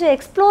அதையும் கொஞ்சம்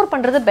எக்ஸ்ப்ளோர்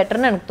பண்ணுறது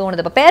பெட்டர்னு எனக்கு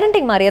தோணுது. இப்போ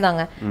பேரண்டிங் மாதிரியே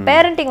தாங்க.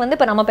 பேரண்டிங் வந்து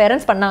இப்போ நம்ம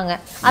பேரண்ட்ஸ் பண்ணாங்க,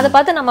 அதை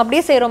பார்த்து நம்ம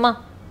அப்படியே செய்கிறோமா?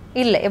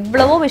 இல்லை,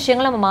 எவ்வளவோ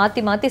விஷயங்கள் நம்ம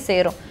மாற்றி மாற்றி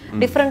செய்கிறோம்,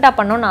 டிஃப்ரெண்ட்டாக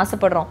பண்ணோன்னு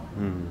ஆசைப்படுறோம்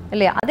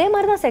இல்லையா? அதே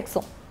மாதிரி தான்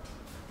செக்ஸும்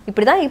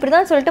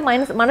இப்படிதான் சொல்லிட்டு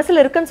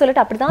மனசுல இருக்குன்னு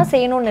சொல்லிட்டு அப்படிதான்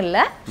செய்யணும்னு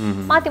இல்லை,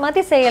 மாற்றி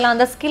மாற்றி செய்யலாம்.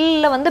 அந்த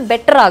ஸ்கில்ல வந்து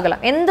பெட்டர்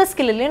ஆகலாம், எந்த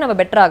ஸ்கில்லையும் நம்ம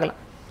பெட்டர் ஆகலாம்.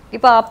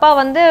 இப்போ அப்பா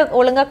வந்து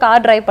ஒழுங்கா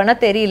கார் டிரைவ் பண்ண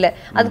தெரியல,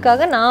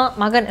 அதுக்காக நான்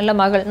மகன் இல்லை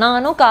மகள்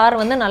நானும் கார்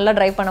வந்து நல்லா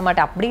டிரைவ் பண்ண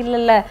மாட்டேன் அப்படி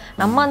இல்லைல்ல,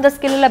 நம்ம அந்த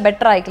ஸ்கில்ல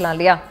பெட்டர் ஆகிக்கலாம்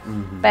இல்லையா?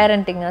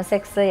 பேரண்டிங்,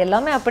 செக்ஸ்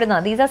எல்லாமே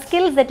அப்படிதான். These are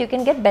skills that you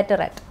can get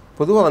better at.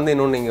 பொதுவாக வந்து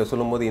இன்னொன்று நீங்கள்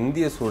சொல்லும்போது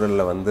இந்திய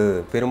சூழலில் வந்து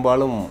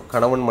பெரும்பாலும்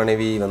கணவன்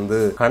மனைவி வந்து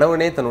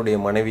கணவனே தன்னுடைய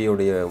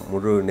மனைவியுடைய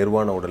முழு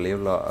நிர்வாண உடலையோ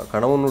இல்லை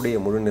கணவனுடைய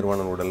முழு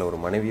நிர்வாண உடலில் ஒரு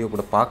மனைவியோ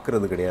கூட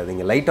பார்க்கறது கிடையாது.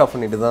 இங்கே லைட் ஆஃப்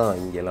பண்ணிட்டு தான்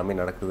இங்கே எல்லாமே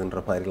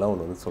நடக்குதுன்ற மாதிரிலாம்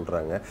ஒன்று வந்து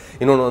சொல்கிறாங்க.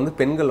 இன்னொன்று வந்து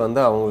பெண்கள்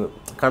வந்து அவங்க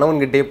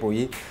கணவன்கிட்டே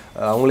போய்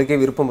அவங்களுக்கே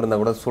விருப்பம்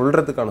இருந்தால் கூட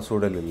சொல்கிறதுக்கான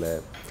சூழல் இல்லை.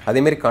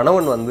 அதேமாரி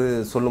கணவன் வந்து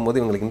சொல்லும்போது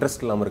இவங்களுக்கு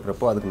இன்ட்ரெஸ்ட் இல்லாமல்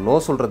இருக்கிறப்போ அதுக்கு நோ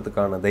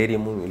சொல்கிறதுக்கான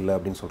தைரியமும் இல்லை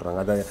அப்படின்னு சொல்கிறாங்க.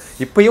 அதை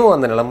இப்பயும்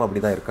அந்த நிலைமை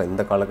அப்படி தான் இருக்கா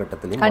இந்த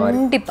காலகட்டத்திலையும்?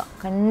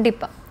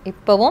 கண்டிப்பாக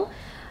இப்போவும்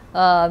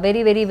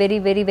very very very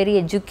very very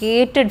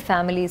educated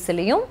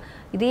ஃபேமிலிஸ்லேயும்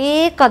இதே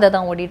கதை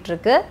தான்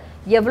ஓடிட்டுருக்கு.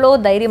 எவ்வளோ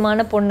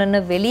தைரியமான பொண்ணுன்னு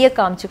வெளியே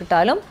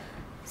காமிச்சுக்கிட்டாலும்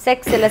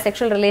செக்ஸ் இல்லை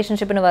செக்ஷுவல்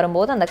ரிலேஷன்ஷிப்னு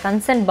வரும்போது அந்த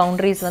கன்சென்ட்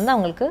பவுண்டரிஸ் வந்து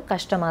அவங்களுக்கு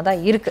கஷ்டமாக தான்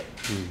இருக்குது.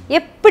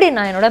 எப்படி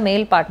நான் என்னோட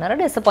மேல் பார்ட்னரை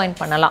டிசப்பாயிண்ட்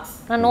பண்ணலாம்,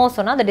 நான் நோ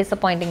சொன்னால் அது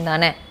டிசப்பாயிண்டிங்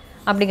தானே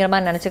அப்படிங்கிற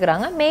மாதிரி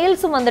நினச்சிக்கிறாங்க.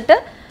 மேல்ஸும் வந்துட்டு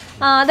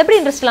அது எப்படி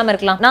இன்ட்ரெஸ்ட் இல்லாமல்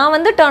இருக்கலாம்? நான்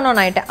வந்து டர்ன்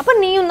ஆன் ஆகிட்டேன், அப்போ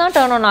நீயும் தான்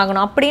டர்ன் ஆன்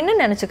ஆகணும் அப்படின்னு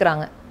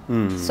நினச்சிக்கிறாங்க.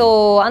 ஸோ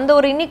அந்த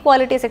ஒரு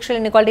இன்இக்வாலிட்டி, செக்ஷுவல்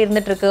இன்இக்வாலிட்டி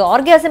இருந்துட்டு இருக்கு.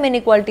 ஆர்காசம்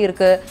இன்இக்வாலிட்டி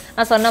இருக்கு.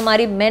 நான் சொன்ன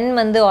மாதிரி மென்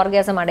வந்து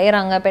ஆர்காசம்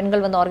அடையிறாங்க,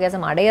 பெண்கள் வந்து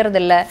ஆர்காசம்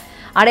அடையறதில்ல,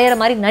 அடையிற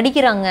மாதிரி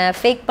நடிக்கிறாங்க,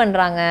 ஃபேக்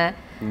பண்றாங்க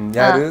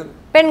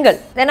பெண்கள்.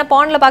 ஏன்னா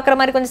பான்ல பாக்குற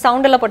மாதிரி கொஞ்சம்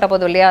சவுண்ட் எல்லாம் போட்டா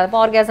போதும் இல்லையா,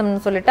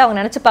 ஆர்காசம்னு சொல்லிட்டு அவங்க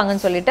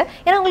நினைச்சுப்பாங்கன்னு சொல்லிட்டு,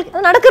 ஏன்னா அவங்களுக்கு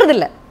அது நடக்கிறது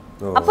இல்லை.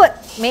 அப்போ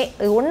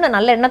ஒன்று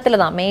நல்ல எண்ணத்துல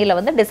தான், மேல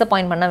வந்து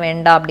டிசப்பாயிண்ட் பண்ண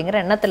வேண்டாம் அப்படிங்கிற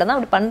எண்ணத்துல தான்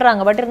அப்படி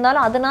பண்றாங்க. பட்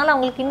இருந்தாலும் அதனால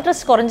அவங்களுக்கு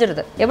இன்ட்ரெஸ்ட்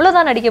குறைஞ்சிருது.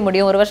 எவ்வளவுதான் நடிக்க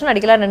முடியும்? 1 வருஷம்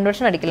நடிக்கலாம், 2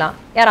 வருஷம் நடிக்கலாம்.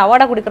 யார்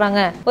அவார்டா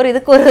கொடுக்குறாங்க, ஒரு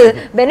இதுக்கு ஒரு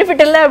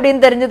பெனிஃபிட் இல்லை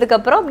அப்படின்னு தெரிஞ்சதுக்கு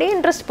அப்புறம் அப்படியே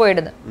இன்ட்ரெஸ்ட்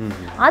போயிடுது.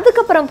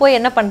 அதுக்கப்புறம் போய்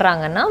என்ன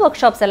பண்றாங்கன்னா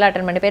ஒர்க் ஷாப்ஸ் எல்லாம்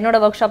அட்டன் பண்ணி, என்னோட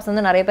ஒர்க் ஷாப்ஸ்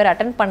வந்து நிறைய பேர்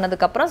அட்டன்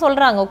பண்ணதுக்கு அப்புறம்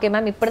சொல்றாங்க, ஓகே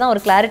மேம் இப்படிதான்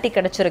ஒரு கிளாரிட்டி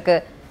கிடைச்சிருக்கு,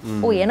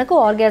 ஓ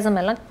எனக்கும் ஆர்காசம்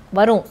எல்லாம்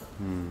வரும்,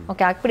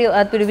 ஓகே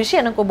அப்படி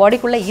விஷயம் எனக்கு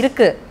பாடிக்குள்ள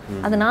இருக்கு,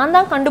 அது நான்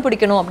தான்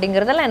கண்டுபிடிக்கணும்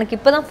அப்படிங்கறதெல்லாம் எனக்கு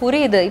இப்பதான்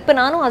புரியுது. இப்ப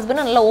நானும்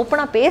ஹஸ்பண்டும் நல்லா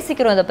ஓப்பனா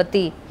பேசிக்கிறோம் இதை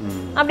பத்தி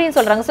அப்படின்னு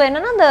சொல்றாங்க. ஸோ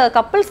என்னன்னா அந்த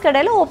கப்பிள்ஸ்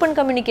கடையில ஓப்பன்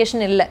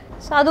கம்யூனிகேஷன் இல்லை.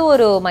 ஸோ அது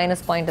ஒரு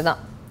மைனஸ் பாயிண்ட்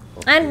தான்.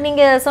 அண்ட்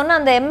நீங்க சொன்ன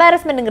அந்த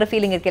எம்பாரஸ்மெண்ட்ங்கிற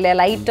ஃபீலிங் இருக்கு இல்லையா,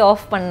 லைட்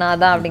ஆஃப்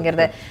பண்ணாதான்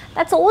அப்படிங்கிறது,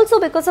 that's also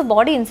because of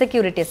body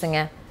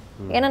இன்செக்யூரிட்டிஸுங்க.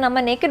 ஏன்னா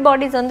நம்ம நேக்கட்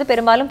பாடிஸ் வந்து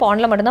பெரும்பாலும்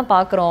பான்ல மட்டும்தான்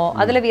பார்க்குறோம்.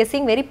 அதில் we are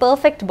seeing very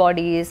perfect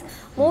bodies.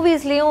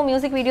 மூவிஸ்லேயும்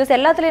music videos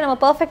எல்லாத்துலேயும் நம்ம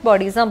பர்ஃபெக்ட்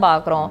பாடிஸ் தான்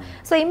பார்க்குறோம்.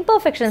 ஸோ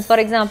இம்பர்ஃபெக்ஷன்ஸ்,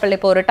 ஃபார் எக்ஸாம்பிள்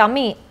இப்போ ஒரு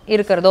டம்மி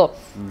இருக்கிறதோ,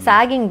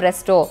 சாகிங்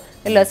பிரெஸ்ட்டோ,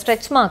 இல்லை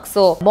ஸ்ட்ரெச்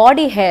மார்க்ஸோ,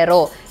 பாடி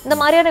ஹேரோ, இந்த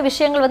மாதிரியான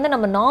விஷயங்கள் வந்து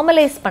நம்ம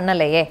நார்மலைஸ்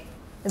பண்ணலையே.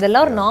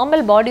 இதெல்லாம் ஒரு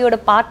நார்மல் பாடியோட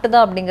பார்ட்டு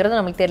தான் அப்படிங்கிறது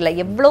நமக்கு தெரியல.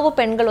 எவ்வளவோ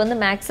பெண்கள் வந்து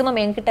மேக்ஸிமம்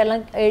என்கிட்ட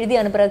எல்லாம் எழுதி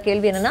அனுப்புகிற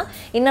கேள்வி என்னன்னா,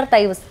 இன்னர்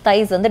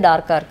தைஸ் வந்து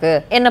டார்க்காக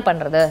இருக்குது, என்ன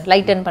பண்ணுறது,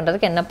 லைட்டன்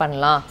பண்ணுறதுக்கு என்ன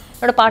பண்ணலாம்,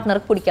 என்னோட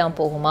பார்ட்னருக்கு பிடிக்காம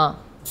போகுமா,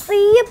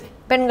 நிறைய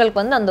பெண்களுக்கு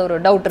வந்து அந்த ஒரு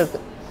டவுட் இருக்கு.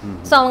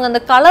 ஸோ அவங்க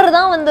அந்த கலர்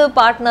தான் வந்து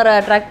பார்ட்னரை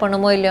அட்ராக்ட்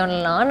பண்ணுமோ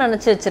இல்லையோலாம்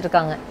நினச்சி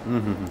வச்சுருக்காங்க.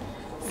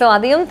 ஸோ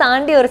அதையும்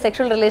தாண்டி ஒரு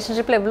செக்ஷுவல்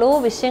ரிலேஷன்ஷிப்பில் எவ்வளோ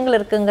விஷயங்கள்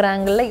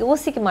இருக்குங்கிறாங்கல்ல,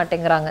 யோசிக்க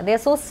மாட்டேங்கிறாங்க. They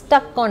are so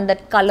stuck on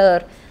that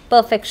colour,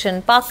 perfection,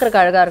 பார்க்குறக்கு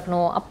அழகாக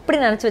இருக்கணும் அப்படி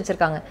நினச்சி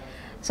வச்சுருக்காங்க.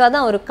 ஸோ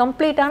அதான் ஒரு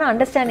கம்ப்ளீட்டான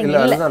அண்டர்ஸ்டாண்டிங்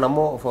இல்லை.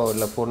 நம்ம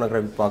இல்லை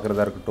போர்னோகிராஃபி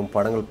பார்க்குறதா இருக்கட்டும்,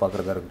 படங்கள்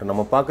பார்க்குறதா இருக்கட்டும்,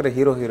 நம்ம பார்க்குற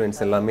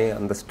ஹீரோயின்ஸ் எல்லாமே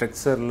அந்த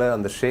ஸ்ட்ரக்சரில்,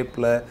 அந்த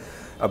ஷேப்பில்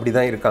அப்படி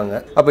தான் இருக்காங்க.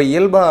 அப்போ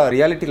இயல்பாக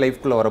ரியாலிட்டி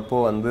லைஃப்குள்ளே வரப்போ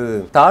வந்து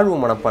தாழ்வு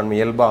மனப்பான்மை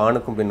இயல்பாக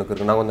ஆணுக்கும் பெண்ணுக்கும்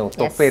இருக்குது. நான் கொஞ்சம்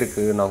தொப்பை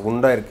இருக்குது, நான்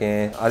குண்டாக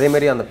இருக்கேன்,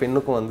 அதேமாதிரி அந்த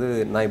பெண்ணுக்கும் வந்து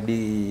நான் இப்படி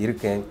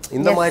இருக்கேன்,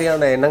 இந்த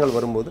மாதிரியான எண்ணங்கள்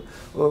வரும்போது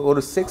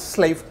ஒரு செக்ஸ்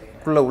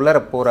லைஃப்குள்ளே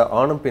உள்ளர போகிற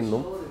ஆணும்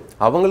பெண்ணும்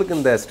அவங்களுக்கு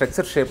இந்த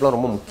ஸ்ட்ரக்சர் ஷேப்லாம்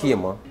ரொம்ப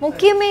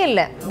முக்கியமே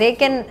இல்லை.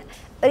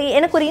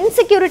 எனக்கு ஒரு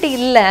இன்செக்யூரிட்டி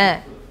இல்லை,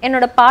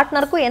 என்னோட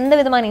பார்ட்னருக்கும் எந்த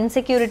விதமான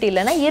இன்செக்யூரிட்டி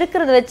இல்லைன்னா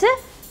இருக்கிறத வச்சு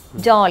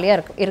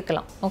ஜாலியாக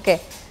இருக்கலாம். Okay,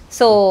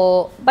 so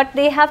but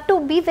they have to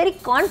be very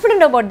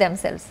confident about them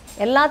cells.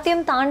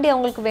 எல்லாத்தையும் தாண்டி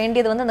அவங்களுக்கு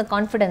வேண்டியது வந்து அந்த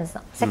கான்ஃபிடென்ஸ்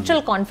தான்,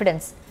 sexual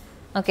confidence.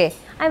 Okay,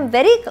 I am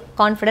very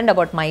confident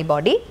about my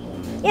body,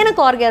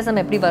 எனக்கு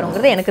ஆர்காசம் எப்படி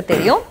வருங்கிறது எனக்கு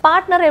தெரியும்,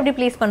 பார்ட்னரை எப்படி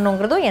ப்ளீஸ்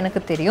பண்ணுங்கிறதும்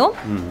எனக்கு தெரியும்.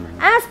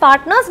 ஆஸ்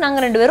பார்ட்னர்ஸ்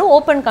நாங்கள் 2 பேரும்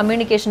ஓப்பன்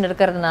கம்யூனிகேஷன்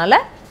இருக்கிறதுனால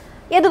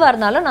எதுவாக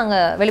இருந்தாலும்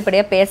நாங்கள்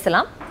வெளிப்படையாக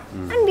பேசலாம்.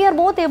 And we are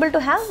both able to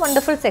have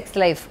wonderful sex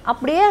life.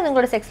 அப்படியே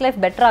எங்களோட செக்ஸ் லைஃப்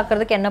பெட்டர்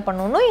ஆக்கிறதுக்கு என்ன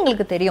பண்ணணும்னு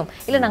எங்களுக்கு தெரியும்.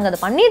 இல்லை நாங்கள் அதை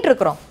பண்ணிட்டு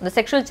இருக்கிறோம், இந்த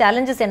செக்ஷுவல்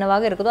சேலஞ்சஸ்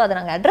என்னவாக இருக்குதோ அதை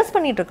நாங்கள் அட்ரஸ்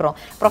பண்ணிட்டு இருக்கிறோம்,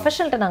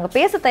 ப்ரொஃபஷனல்கிட்ட நாங்கள்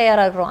பேச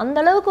தயாராக இருக்கிறோம். அந்த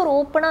அளவுக்கு ஒரு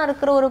ஓப்பனாக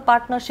இருக்கிற ஒரு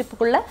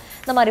பார்ட்னர்ஷிப்புக்குள்ள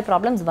இந்த மாதிரி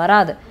ப்ராப்ளம்ஸ்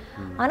வராது.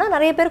 ஆனால்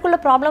நிறைய பேருக்குள்ள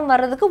ப்ராப்ளம்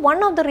வர்றதுக்கு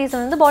ஒன் ஆஃப் த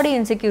ரீசன் வந்து பாடி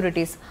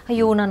இன்செக்யூரிட்டிஸ்.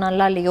 ஐயோ நான்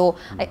நல்லா இல்லையோ,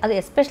 அது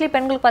எஸ்பெஷலி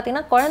பெண்களுக்கு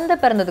பார்த்தீங்கன்னா குழந்தை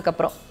பிறந்ததுக்கு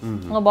அப்புறம்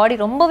அவங்க பாடி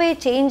ரொம்பவே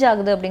சேஞ்ச்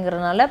ஆகுது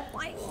அப்படிங்கிறதுனால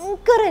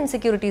பயங்கர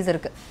இன்செக்யூரிட்டிஸ்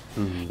இருக்கு.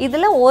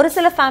 இதுல ஒரு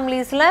சில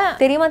ஃபேமிலிஸ்ல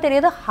தெரியுமா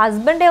தெரியாது,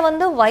 ஹஸ்பண்டே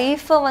வந்து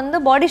ஒய்ஃபை வந்து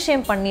பாடி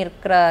ஷேம்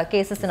பண்ணியிருக்கிற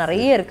கேசஸ்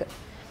நிறைய இருக்கு.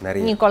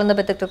 நீ குழந்தை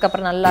பெற்றுக்கு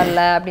அப்புறம் நல்லா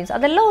இல்லை அப்படின்னு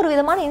அதெல்லாம் ஒரு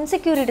விதமான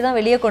இன்செக்யூரிட்டி தான்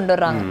வெளியே கொண்டு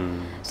வர்றாங்க.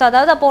 ஸோ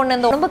அதாவது அப்போ ஒன்று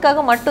இந்த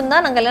உடம்புக்காக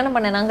மட்டும்தான் நான் கல்யாணம்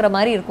பண்ணேனாங்கிற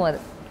மாதிரி இருக்கும்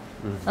அது.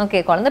 ஓகே,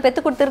 குழந்தை பெற்று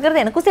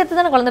கொடுத்துருக்கிறது எனக்கும் சேர்த்து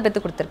தானே குழந்தை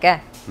பெற்று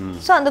கொடுத்துருக்கேன்.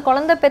 ஸோ அந்த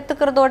குழந்தை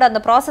பெற்றுக்கிறதோட அந்த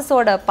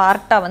ப்ராசஸோட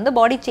பார்ட்டாக வந்து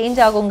பாடி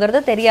சேஞ்ச் ஆகுங்கிறது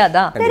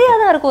தெரியாதா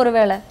இருக்கும் ஒரு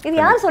வேளை. இது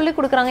யார் சொல்லி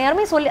கொடுக்குறாங்க?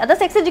 யாருமே சொல்லி,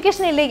 அதான் செக்ஸ்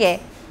எஜுகேஷன் இல்லையே.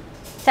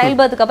 சைல்ட்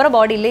பர்த்துக்கு அப்புறம்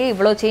பாடியிலே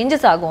இவ்வளோ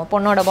சேஞ்சஸ் ஆகும்,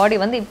 பொண்ணோட பாடி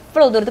வந்து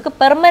இவ்வளோ தூரத்துக்கு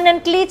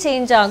பெர்மனென்ட்லி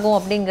சேஞ்ச் ஆகும்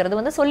அப்படிங்கிறது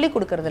வந்து சொல்லி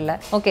கொடுக்கறது இல்லை.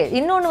 ஓகே,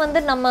 இன்னொன்று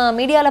வந்து நம்ம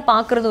மீடியாவில்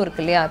பார்க்குறதும்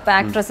இருக்கு இல்லையா, இப்போ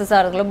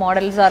ஆக்ட்ரஸஸாக இருக்கட்டும்,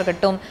 மாடல்ஸாக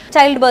இருக்கட்டும்,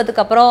 சைல்டு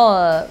பர்த்துக்கு அப்புறம்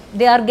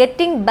they are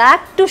getting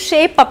back to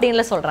shape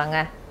அப்படின்ல சொல்கிறாங்க.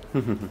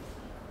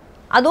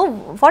 அதுவும்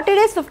 40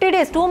 days 50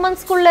 days 2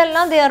 monthsக்குள்ள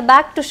எல்லாம் தே ஆர்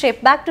பேக்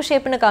டு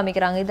ஷேப்னு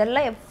காமிக்கிறாங்க.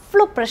 இதெல்லாம்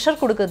எவ்வளோ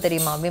ப்ரெஷர் கொடுக்குது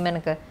தெரியுமா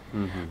விமனுக்கு.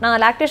 நான்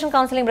lactation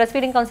counselling, breast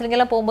feeding counselling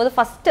எல்லாம் போகும்போது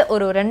ஃபஸ்ட்டு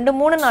ஒரு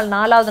 2-3 நாள்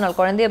 4வது நாள்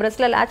குழந்தைய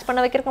பிரஸ்ட்டில் லேட்ச் பண்ண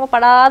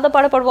வைக்கிறதுக்கு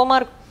பாடுபடுவோமா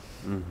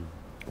இருக்கும்,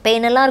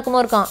 பெயின் எல்லாம்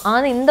இருக்குமோ இருக்கும்.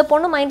 ஆனால் இந்த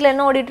பொண்ணு மைண்டில்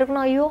என்ன ஓடிட்டு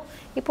இருக்குன்னா, ஐயோ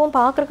இப்போவும்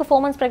பார்க்குறக்கு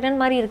 4 months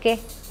ப்ரெக்னென்ட் மாதிரி இருக்கே,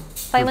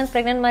 5 months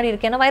ப்ரெக்னென்ட் மாதிரி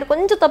இருக்கு, ஏன்னா வயிறு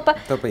கொஞ்சம்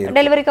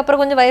டெலிவரிக்கு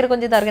அப்புறம் கொஞ்சம் வயிறு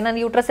கொஞ்சம் தான் இருக்கு, ஏன்னா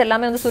அந்த யூட்ரஸ்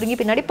எல்லாமே வந்து சுருங்கி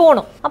பின்னாடி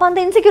போகணும். அப்போ அந்த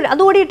இன்செக்யூரிட்டி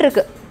அது ஓடிட்டு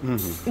இருக்கு.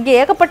 இங்கே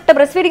ஏகப்பட்ட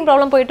பிரஸ்ட் ஃபீடிங்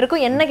ப்ராப்ளம் போயிட்டு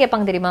இருக்கும். என்ன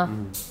கேட்பாங்க தெரியுமா,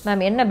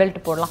 மேம் என்ன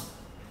பெல்ட் போடலாம்,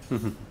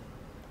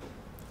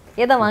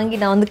 எதை வாங்கி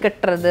நான் வந்து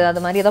கட்டுறது, அது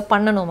மாதிரி ஏதோ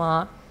பண்ணணுமா,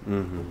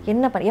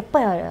 என்ன எப்போ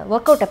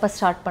ஒர்க் அவுட் எப்போ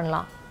ஸ்டார்ட்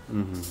பண்ணலாம்,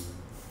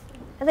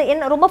 அது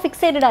என்ன ரொம்ப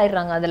ஃபிக்ஸேட்டட்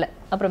ஆயிடுறாங்க அதில்.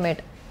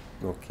 அப்புறமேட்டு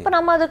இப்போ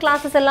நம்ம அது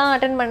கிளாஸஸ் எல்லாம்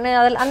அட்டென்ட் பண்ணி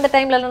அதில் அந்த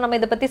டைம்லலாம் நம்ம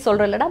இதை பற்றி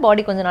சொல்கிறோம் இல்லைடா,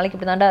 பாடி கொஞ்சம் நாளைக்கு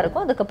இப்படி தாண்டா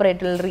இருக்கும், அதுக்கப்புறம்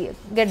இட் வில்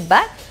கெட்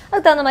பேக்,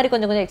 அதுக்கு தகுந்த மாதிரி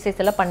கொஞ்சம் கொஞ்சம்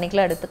எக்ஸசைஸ் எல்லாம்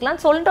பண்ணிக்கலாம்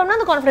எடுத்துக்கலாம்னு சொல்லிட்டோம்னா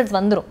அந்த கான்ஃபிடன்ஸ்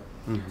வந்துடும்.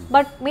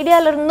 பட்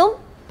மீடியாவிலிருந்தும்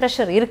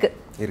ப்ரெஷர்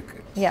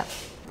இருக்குது. யா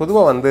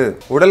பொதுவாக வந்து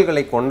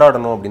உடல்களை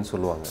கொண்டாடணும் அப்படின்னு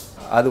சொல்லுவாங்க.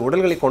 அது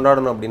உடல்களை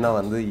கொண்டாடணும் அப்படின்னா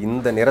வந்து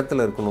இந்த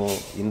நிறத்தில் இருக்கணும்,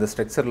 இந்த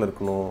ஸ்ட்ரக்சரில்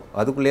இருக்கணும்,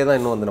 அதுக்குள்ளேயே தான்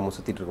இன்னும் வந்து நம்ம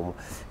சுற்றிட்டு இருக்கோம்.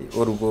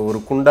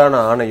 ஒரு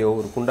குண்டான ஆணையோ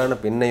ஒரு குண்டான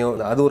பெண்ணையோ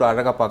அது ஒரு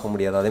அழகாக பார்க்க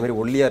முடியாது. அதேமாதிரி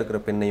ஒல்லியாக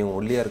இருக்கிற பெண்ணையும்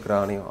ஒல்லியாக இருக்கிற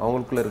ஆணையும்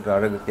அவங்களுக்குள்ளே இருக்கிற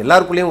அழகு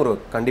எல்லாருக்குள்ளேயும் ஒரு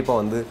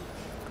கண்டிப்பாக வந்து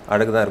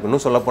அழகு தான் இருக்கும்.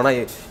 இன்னும் சொல்லப்போனால்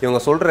இவங்க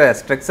சொல்கிற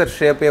ஸ்ட்ரக்சர்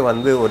ஷேப்பே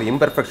வந்து ஒரு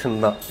இம்பர்ஃபெக்ஷன்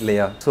தான்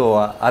இல்லையா? ஸோ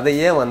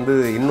அதையே வந்து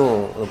இன்னும்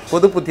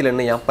பொது புத்தியில்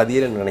என்ன ஏன்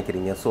பதியலன்னு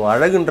நினைக்கிறீங்க? ஸோ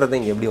அழகுன்றதை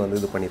இங்கே எப்படி வந்து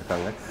இது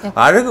பண்ணியிருக்காங்க?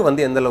 அழகு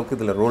வந்து எந்த அளவுக்கு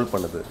இதில் ரோல்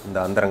பண்ணுது இந்த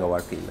அந்தரங்க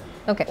வாழ்க்கையில்?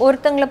 ஓகே,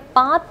 ஒருத்தங்களை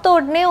பார்த்த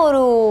உடனே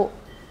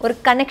ஒரு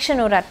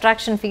கனெக்ஷன், ஒரு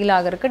அட்ராக்ஷன் ஃபீல்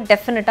ஆகிறதுக்கு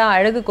டெஃபினட்டாக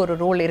அழகுக்கு ஒரு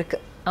ரோல்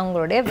இருக்குது.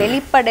 அவங்களுடைய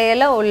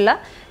வெளிப்படையில்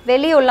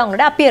வெளியே உள்ள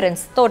அவங்களோட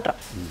அப்பியரன்ஸ், தோற்றம்.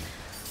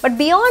 பட்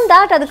பியாண்ட்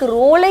தேட் அதுக்கு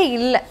ரோலே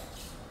இல்லை.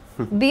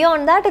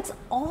 Beyond that it's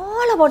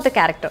all about the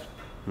character.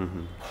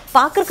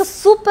 பார்க்குறக்கு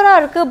சூப்பராக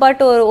இருக்குது,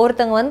 பட்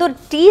ஒருத்தங்க வந்து ஒரு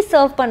டீ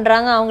சர்வ்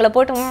பண்ணுறாங்க, அவங்கள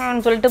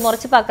போட்டு சொல்லிட்டு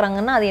முறைச்சி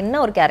பார்க்குறாங்கன்னா அது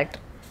என்ன ஒரு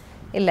கேரக்டர்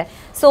இல்லை.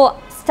 ஸோ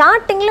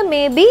ஸ்டார்டிங்கில்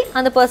மேபி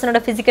அந்த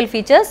பர்சனோட ஃபிசிக்கல்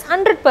ஃபீச்சர்ஸ்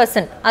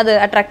 100% அது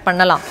அட்ராக்ட்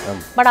பண்ணலாம்.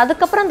 பட்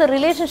அதுக்கப்புறம் அந்த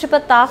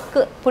ரிலேஷன்ஷிப்பை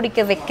தாக்கு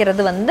பிடிக்க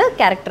வைக்கிறது வந்து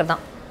கேரக்டர்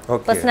தான்,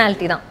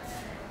 பர்சனாலிட்டி தான்.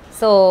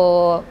 ஸோ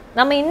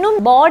நம்ம இன்னும்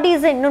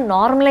பாடிஸை இன்னும்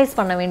நார்மலைஸ்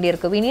பண்ண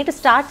வேண்டியிருக்கு. We need to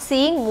start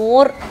seeing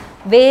more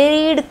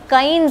varied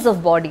kinds of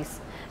bodies.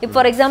 இப்போ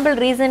ஃபார் எக்ஸாம்பிள்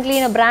ரீசென்ட்லி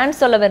நான் பிராண்ட்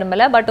சொல்ல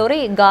விரும்பலை, பட் ஒரு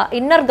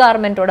இன்னர்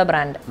கார்மெண்ட்டோட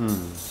பிராண்ட்,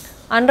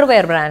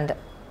 அண்டர்வேர் பிராண்ட்,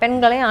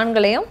 பெண்களையும்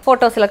ஆண்களையும்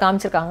ஃபோட்டோஸில்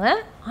காமிச்சிருக்காங்க.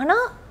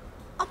 ஆனால்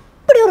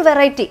அப்படி ஒரு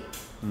வெரைட்டி,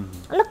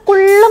 நல்லா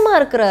குள்ளமாக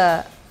இருக்கிற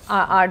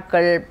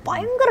ஆட்கள்,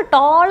 பயங்கர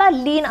டாலாக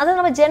லீன், அதாவது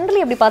நம்ம ஜென்ரலி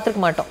அப்படி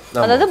பார்த்துருக்க மாட்டோம்.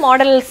 அதாவது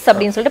மாடல்ஸ்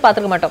அப்படின்னு சொல்லிட்டு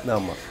பார்த்துருக்க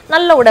மாட்டோம்.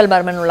 நல்ல உடல்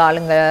பருமன் உள்ள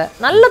ஆளுங்க,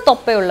 நல்ல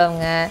தொப்பை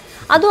உள்ளவங்க,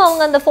 அதுவும்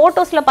அவங்க அந்த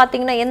ஃபோட்டோஸில்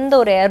பார்த்தீங்கன்னா எந்த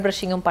ஒரு ஏர்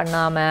ப்ரஷிங்கும்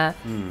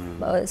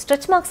பண்ணாமல்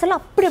ஸ்ட்ரெச் மார்க்ஸ்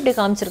எல்லாம் அப்படி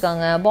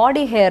காமிச்சிருக்காங்க.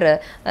 பாடி ஹேர்,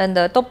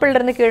 இந்த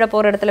தொப்பிலிருந்து கீழே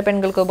போகிற இடத்துல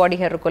பெண்களுக்கு பாடி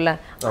ஹேர் இருக்குல்ல,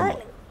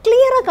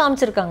 கிளியராக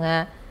காமிச்சிருக்காங்க.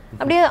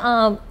 அப்படியே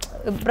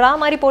ப்ரா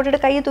மாதிரி போட்டுட்டு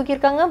கையை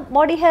தூக்கியிருக்காங்க,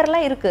 பாடி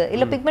ஹேர்லாம் இருக்குது.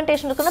 இல்லை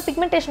பிக்மெண்டேஷன் இருக்குன்னா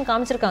பிக்மெண்டேஷன்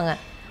காமிச்சிருக்காங்க.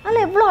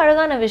 அதில் எவ்வளோ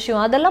அழகான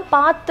விஷயம். அதெல்லாம்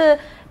பார்த்து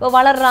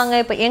வளர்றாங்க.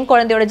 இப்போ என்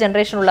குழந்தையோட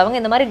ஜென்ரேஷன் உள்ளவங்க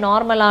இந்த மாதிரி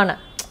நார்மலான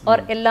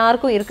ஒரு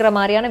எல்லாருக்கும் இருக்கிற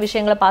மாதிரியான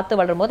விஷயங்களை பார்த்து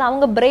வளரும்போது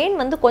அவங்க பிரெயின்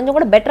வந்து கொஞ்சம்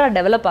கூட பெட்டராக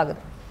டெவலப்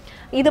ஆகுது.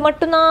 இது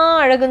மட்டும்தான்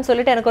அழகுன்னு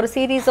சொல்லிட்டு எனக்கு ஒரு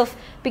சீரீஸ் ஆஃப்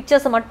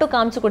பிக்சர்ஸை மட்டும்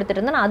காமிச்சு கொடுத்துட்டு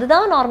இருந்தேன். நான்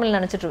அதுதான் நார்மல்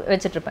நினச்சிட்டு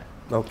வச்சுட்ருப்பேன்.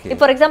 இப்போ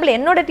ஃபார் எக்ஸாம்பிள்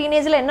என்னோட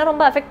டீனேஜில் என்ன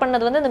ரொம்ப அஃபெக்ட்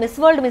பண்ணது வந்து இந்த miss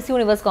world miss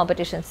universe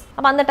competitions.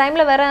 அப்போ அந்த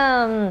டைமில் வேற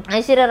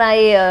ஐஸ்வர்யா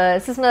ராய்,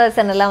 சுஷ்மிதா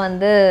சென் எல்லாம்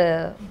வந்து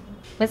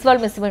மிஸ்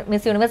வேர்ல்டு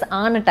மிஸ் யூனிவர்ஸ்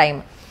ஆன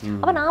டைம்.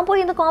 அப்போ நான்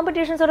போய் இந்த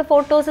காம்படிஷன்ஸோட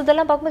ஃபோட்டோஸ்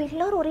இதெல்லாம் பார்க்கும்போது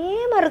எல்லாரும் ஒரே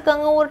மாதிரி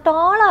இருக்காங்க, ஒரு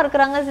டாலாக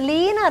இருக்கிறாங்க,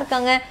 லீனாக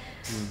இருக்காங்க,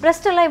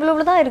 ப்ரெஸ்ட் எல்லாம்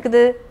இவ்வளோ தான்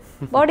இருக்குது,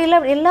 பாடியில்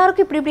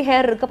எல்லாருக்கும் இப்படி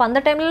ஹேர் இருக்குது. அப்போ அந்த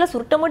டைம்லலாம்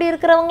சுருட்ட முடி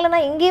இருக்கிறவங்கள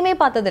நான் எங்கேயுமே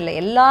பார்த்ததில்லை.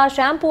 எல்லா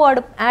shampoo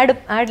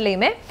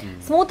ஆட்லேயுமே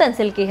smooth and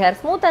silky hair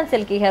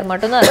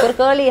மட்டும்தான் இருக்குது, ஒரு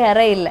கேர்லி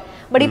ஹேரே இல்லை.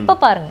 பட் இப்போ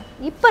பாருங்கள்,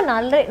 இப்போ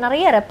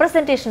நிறைய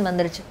ரெப்ரசன்டேஷன்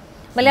வந்துருச்சு.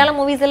 மலையாளம்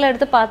மூவிஸ் எல்லாம்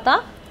எடுத்து பார்த்தா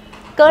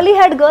கேர்லி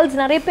ஹேர்ட்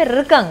கேர்ள்ஸ் நிறைய பேர்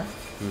இருக்காங்க.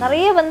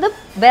 நிறைய வந்து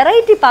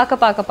வெரைட்டி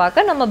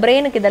பார்க்க நம்ம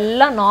பிரெயினுக்கு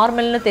இதெல்லாம்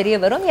நார்மல்னு தெரிய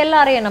வரும்.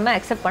 எல்லாரையும் நம்ம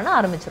அக்செப்ட் பண்ண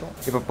ஆரம்பிச்சிருவோம்.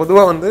 இப்போ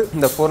பொதுவாக வந்து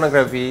இந்த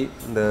போர்னோகிராஃபி,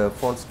 இந்த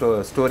ஃபோன்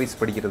ஸ்டோரிஸ்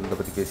படிக்கிறத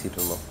பற்றி பேசிகிட்டு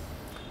இருந்தோம்,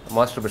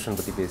 மாஸ்டர்பேஷன்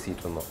பற்றி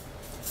பேசிகிட்டு இருந்தோம்.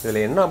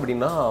 இதில் என்ன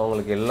அப்படின்னா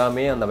அவங்களுக்கு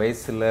எல்லாமே அந்த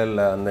வயசில்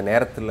இல்லை அந்த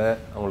நேரத்தில்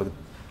அவங்களுக்கு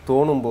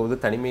தோணும்போது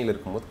தனிமையில்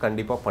இருக்கும்போது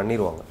கண்டிப்பாக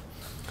பண்ணிடுவாங்க.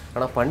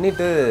 ஆனால்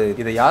பண்ணிவிட்டு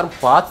இதை யாரும்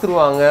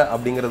பார்த்துருவாங்க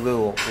அப்படிங்கிறது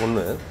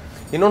ஒன்று.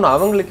 இன்னொன்று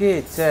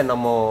அவங்களுக்கே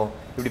நம்ம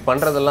இப்படி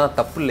பண்ணுறதெல்லாம்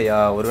தப்பு இல்லையா,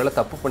 ஒருவேளை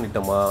தப்பு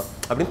பண்ணிட்டோமா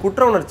அப்படின்னு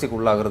குற்ற உணர்ச்சிக்கு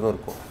உள்ளாகிறதும்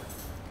இருக்கும்.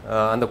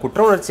 அந்த குற்ற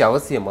உணர்ச்சி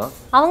அவசியமா?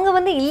 அவங்க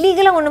வந்து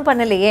இல்லீகலாக ஒன்றும்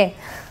பண்ணலையே,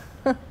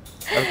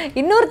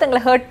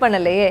 இன்னொருத்தங்களை ஹர்ட்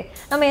பண்ணலையே.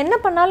 நம்ம என்ன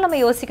பண்ணாலும் நம்ம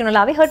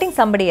யோசிக்கணும்ல, are we hurting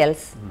somebody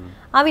else,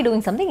 are we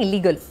doing something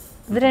illegal?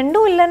 இது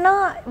ரெண்டும் இல்லைன்னா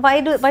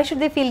why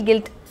should they feel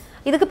guilt?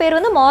 இதுக்கு பேர்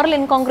வந்து மாரல்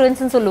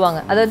இன்காங்க்ருவன்ஸ்னு சொல்லுவாங்க.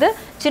 அதாவது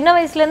சின்ன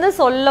வயசுலேருந்து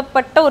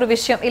சொல்லப்பட்ட ஒரு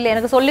விஷயம், இல்லை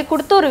எனக்கு சொல்லி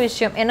கொடுத்த ஒரு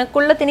விஷயம்,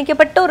 எனக்குள்ளே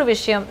திணிக்கப்பட்ட ஒரு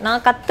விஷயம்,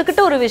 நான்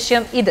கற்றுக்கிட்ட ஒரு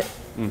விஷயம் இது,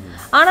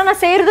 ஆனால் நான்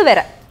செய்கிறது வேற.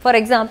 ஃபார்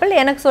எக்ஸாம்பிள்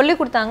எனக்கு சொல்லி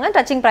கொடுத்தாங்க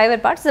touching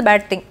private parts is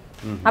bad thing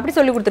அப்படி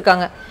சொல்லி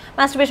கொடுத்துருக்காங்க.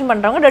 மாஸ்டர்பேஷன்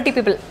பண்ணுறவங்க டர்ட்டி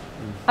பீப்புள்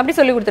அப்படி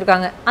சொல்லி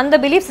கொடுத்துருக்காங்க. அந்த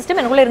பிலீஃப் சிஸ்டம்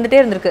எனக்குள்ளே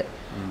இருந்துகிட்டே இருந்திருக்கு.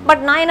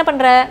 பட் நான் என்ன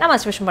பண்ணுறேன், நான்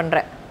மாஸ்டர்பேஷன்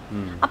பண்ணுறேன்.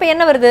 அப்போ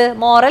என்ன வருது,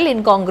 மாரல்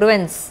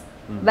இன்காங்க்ருவன்ஸ்,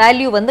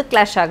 வேல்யூ வந்து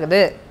கிளாஷ்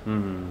ஆகுது.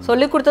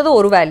 சொல்லி கொடுத்தது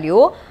ஒரு வேல்யூ,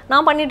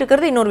 நான் பண்ணிட்டு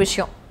இருக்கிறது இன்னொரு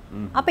விஷயம்.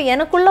 அப்போ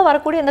எனக்குள்ளே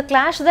வரக்கூடிய அந்த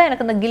கிளாஷ் தான்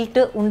எனக்கு அந்த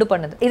கில்ட்டு உண்டு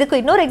பண்ணுது. இதுக்கு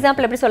இன்னொரு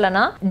எக்ஸாம்பிள் எப்படி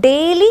சொல்லனா,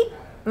 டெய்லி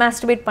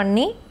மாஸ்டர்பேட்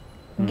பண்ணி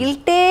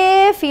கில்ட்டே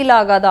ஃபீல்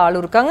ஆகாத ஆளு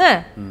இருக்காங்க,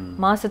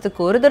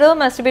 மாசத்துக்கு ஒரு தடவை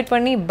மாஸ்டர்பேட்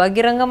பண்ணி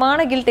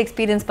பகிரங்கமான கில்ட்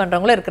எக்ஸ்பீரியன்ஸ்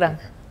பண்ணுறவங்களும் இருக்கிறாங்க.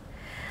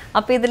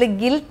 அப்போ இதில்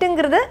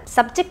கில்ட்டுங்கிறது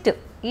சப்ஜெக்டிவ்,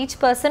 ஈச்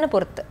பர்சனை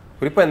பொறுத்து.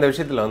 குறிப்பாக இந்த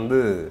விஷயத்தில் வந்து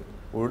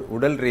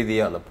உடல்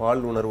ரீதியாக அந்த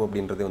பால் உணர்வு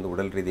அப்படின்றதே வந்து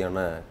உடல்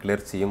ரீதியான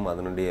கிளர்ச்சியும்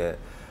அதனுடைய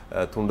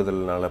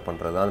தூண்டுதல்னால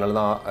பண்ணுறது. அதனால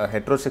தான்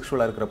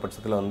ஹெட்ரோசெக்ஷுவலாக இருக்கிற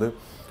பட்சத்தில் வந்து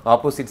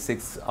ஆப்போசிட்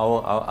செக்ஸ்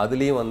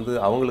அதுலேயும் வந்து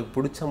அவங்களுக்கு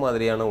பிடிச்ச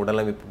மாதிரியான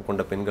உடலமைப்பு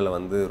கொண்ட பெண்களை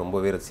வந்து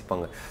ரொம்பவே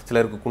ரசிப்பாங்க.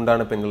 சிலருக்கு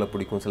குண்டான பெண்களை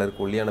பிடிக்கும்,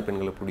 சிலருக்கு ஒல்லியான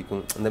பெண்களை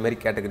பிடிக்கும், இந்த மாதிரி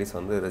கேட்டகரிஸ்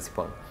வந்து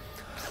ரசிப்பாங்க.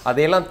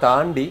 அதையெல்லாம்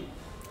தாண்டி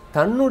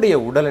தன்னுடைய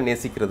உடலை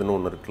நேசிக்கிறதுன்னு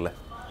ஒன்று இருக்குல்ல,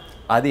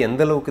 அது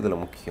எந்த அளவுக்கு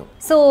இதில் முக்கியம்?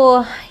 ஸோ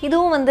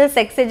இதுவும் வந்து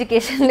செக்ஸ்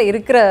எஜுகேஷனில்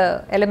இருக்கிற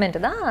எலிமெண்ட்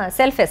தான்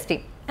self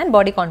esteem and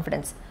body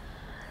confidence.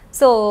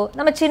 So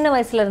நம்ம சின்ன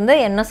வயசுலேருந்து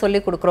என்ன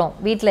சொல்லி கொடுக்குறோம்,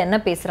 வீட்டில் என்ன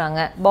பேசுகிறாங்க,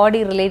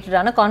 பாடி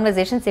ரிலேட்டடான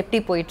கான்வர்சேஷன்ஸ் எப்படி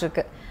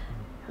போயிட்டுருக்கு,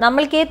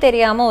 நம்மளுக்கே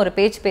தெரியாமல் ஒரு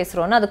பேச்சு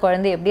பேசுகிறோன்னா அது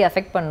குழந்தைய எப்படி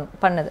அஃபெக்ட்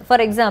பண்ணுது.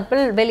 ஃபார்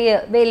எக்ஸாம்பிள்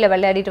வெயிலில்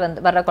விளையாடிட்டு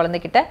வர்ற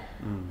குழந்தைகிட்ட,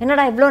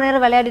 என்னடா இவ்வளோ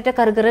நேரம் விளையாடிட்டு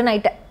கருகருன்னு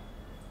ஆயிட்டேன்,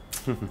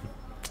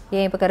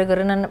 ஏன் இப்போ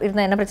கருகருன்னு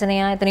இருந்தால் என்ன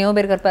பிரச்சனையா, எத்தனையோ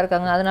பேர் கருப்பாக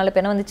இருக்காங்க, அதனால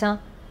இப்போ என்ன வந்துச்சான்.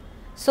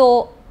 ஸோ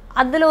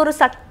அதில் ஒரு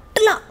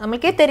சட்டலாக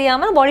நம்மளுக்கே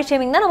தெரியாமல் பாடி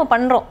ஷேமிங் தான் நம்ம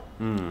பண்ணுறோம்.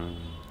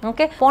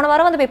 ஓகே, போன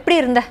வாரம் வந்து எப்படி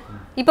இருந்த,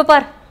 இப்போ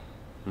பார்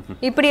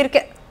இப்படி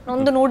இருக்கேன்,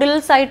 வந்து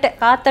நூடுல்ஸ் ஆகிட்டேன்,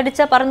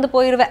 காத்தடிச்சா பறந்து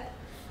போயிடுவேன்.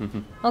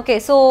 ஓகே,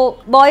 ஸோ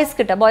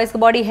பாய்ஸ்க்கு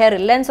பாடி ஹேர்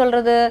இல்லைன்னு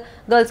சொல்கிறது,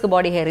 கேர்ள்ஸ்க்கு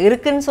பாடி ஹேர்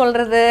இருக்குன்னு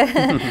சொல்கிறது.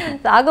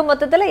 ஆக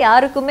மொத்தத்தில்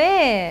யாருக்குமே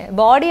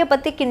பாடியை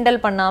பற்றி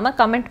கிண்டல் பண்ணாமல்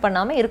கமெண்ட்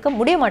பண்ணாமல் இருக்க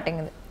முடிய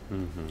மாட்டேங்குது.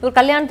 ஒரு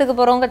கல்யாணத்துக்கு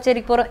போகிறோம்,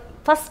 கச்சேரிக்கு போகிறோம்,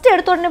 ஃபஸ்ட்டு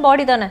எடுத்த உடனே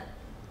பாடி தானே.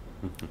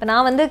 இப்போ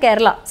நான் வந்து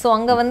கேரளா, ஸோ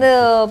அங்கே வந்து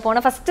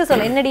போனால் ஃபஸ்ட்டு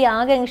சொல்ல, என்னடி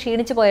ஆக எங்க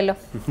க்ஷீணிச்சு போயല്ലോ,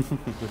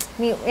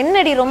 நீ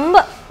என்னடி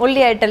ரொம்ப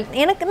ஒல்லி ஆயிட்டல்,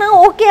 எனக்கு நான்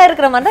ஓகேயா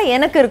இருக்கிற மாதிரி தான்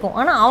எனக்கு இருக்கும்.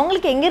 ஆனால்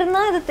அவங்களுக்கு எங்கே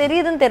இருந்தால் இது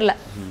தெரியுதுன்னு தெரில,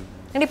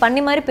 என்னடி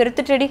பண்ணி மாதிரி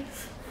பெருத்துட்டடி.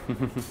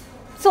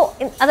 ஸோ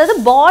அதாவது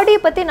பாடியை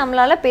பற்றி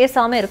நம்மளால்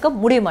பேசாமல் இருக்க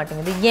முடிய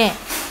மாட்டேங்குது. ஏன்,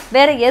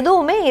 வேற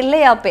எதுவுமே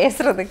இல்லையா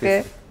பேசுறதுக்கு?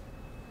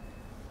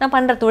 நான்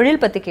பண்ணுற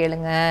தொழில் பற்றி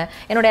கேளுங்க,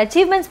 என்னுடைய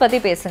அச்சீவ்மெண்ட்ஸ் பற்றி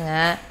பேசுங்க.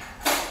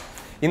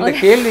 இந்த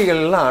கேள்விகள்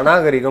எல்லாம்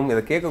அநாகரிகம்,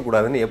 இதை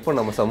கேட்கக்கூடாதுன்னு எப்போ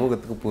நம்ம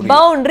சமூகத்துக்கு புரியும்?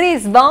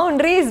 Boundaries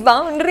boundaries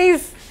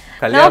boundaries.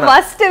 நான்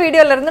ஃபர்ஸ்ட்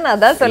வீடியோல இருந்து நான்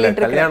அதான் சொல்லிட்டு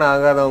இருக்கேன். கல்யாணம்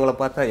ஆகாதவங்கள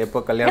பார்த்தா எப்போ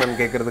கல்யாணம்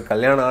கேட்கறது,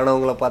 கல்யாணம்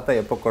ஆனவங்கள பார்த்தா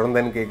எப்போ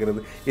குழந்தைன்னு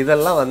கேட்கறது,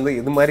 இதெல்லாம் வந்து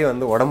இது மாதிரி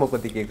வந்து உடம்ப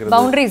பத்தி கேட்கறது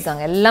பவுண்டரிஸ்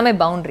தாங்க, எல்லாமே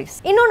பவுண்டரிஸ்.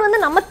 இன்னொன்று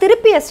வந்து நம்ம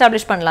திருப்பி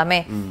எஸ்டாப்ளிஷ் பண்ணலாமே,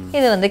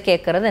 இது வந்து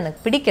கேட்கறது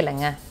எனக்கு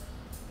பிடிக்கலைங்க,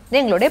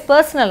 இது எங்களுடைய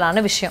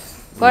பர்சனலான விஷயம்,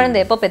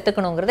 குழந்தை எப்போ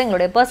பெற்றுக்கணுங்கிறது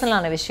எங்களுடைய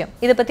பர்சனலான விஷயம்,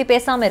 இதை பற்றி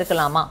பேசாமல்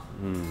இருக்கலாமா?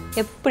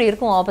 எப்படி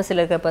இருக்கும்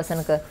ஆப்போசிட்ல இருக்கிற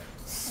பர்சனுக்கு?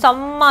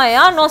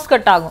 செம்மையா நோஸ்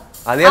கட் ஆகும்,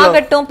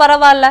 ஆகட்டும்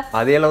பரவாயில்ல,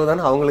 அதே அளவு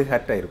தானே அவங்களுக்கு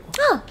ஹர்ட்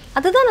ஆயிருக்கும்.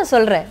 அதுதான் நான்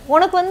சொல்கிறேன்,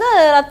 உனக்கு வந்து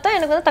ரத்தம்,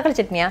 எனக்கு வந்து தக்காளி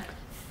சட்னியா,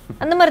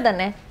 அந்த மாதிரி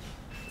தானே.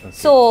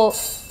 ஸோ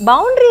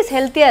பவுண்டரிஸ்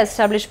ஹெல்த்தியாக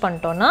எஸ்டாப்ளிஷ்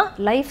பண்ணிட்டோன்னா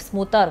லைஃப்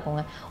ஸ்மூத்தாக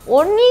இருக்குங்க.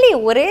 ஒன்லி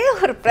ஒரே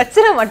ஒரு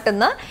பிரச்சனை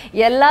மட்டும்தான்,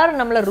 எல்லாரும்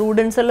நம்மளை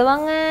ரூடுன்னு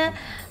சொல்லுவாங்க,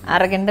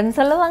 அரகண்டன்னு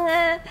சொல்லுவாங்க,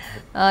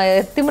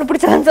 திமிரு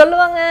பிடிச்சதான்னு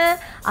சொல்லுவாங்க.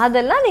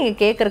 அதெல்லாம் நீங்கள்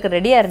கேட்குறக்கு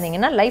ரெடியாக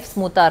இருந்தீங்கன்னா லைஃப்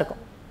ஸ்மூத்தாக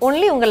இருக்கும்.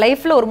 ஒன்லி உங்கள்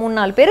லைஃப்பில் ஒரு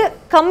 3-4 பேர்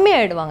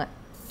கம்மியாகிடுவாங்க,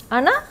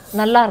 ஆனால்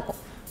நல்லாயிருக்கும்.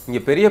 இங்கே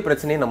பெரிய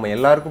பிரச்சனையே நம்ம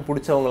எல்லாருக்கும்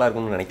பிடிச்சவங்களா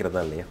இருக்கும்னு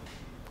நினைக்கிறதா இல்லையா?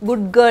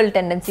 குட் கேர்ள்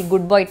டெண்டன்சி,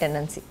 குட் பாய்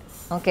டெண்டன்சி.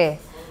 ஓகே,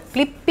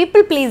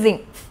 பீப்புள் ப்ளீஸிங்,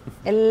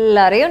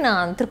 எல்லாரையும்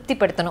நான்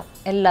திருப்திப்படுத்தணும்,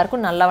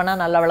 எல்லாருக்கும்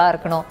நல்லவளாக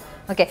இருக்கணும்.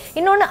 ஓகே,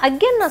 இன்னொன்று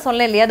அகெயின் நான்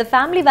சொல்ல இல்லையா, அது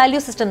ஃபேமிலி வேல்யூ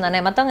சிஸ்டம்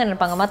தானே. மற்றவங்க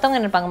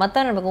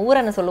நினைப்பாங்க,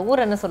 ஊர் என்ன சொல்லு,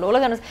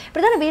 உலகம் என்ன,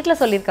 இப்படி தானே வீட்டில்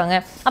சொல்லியிருக்காங்க.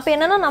 அப்போ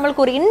என்னன்னா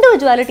நம்மளுக்கு ஒரு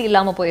இண்டிவிஜுவாலிட்டி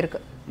இல்லாமல்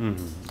போயிருக்கு.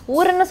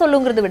 ஊர் என்ன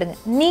சொல்லுங்கிறது விடுங்க,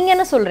 நீங்க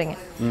என்ன சொல்றீங்க?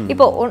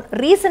 இப்போ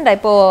ரீசெண்டா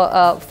இப்போ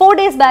 4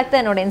 days பேக்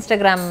தான் என்னோட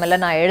இன்ஸ்டாகிராம்ல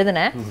நான்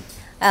எழுதினேன்.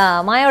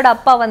 மாயோட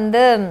அப்பா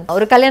வந்து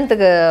ஒரு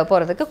கல்யாணத்துக்கு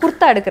போறதுக்கு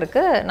குர்த்தா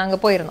எடுக்கிறதுக்கு நாங்க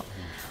போயிருந்தோம்.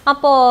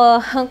 அப்போ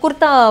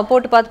குர்த்தா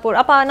போட்டு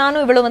அப்போ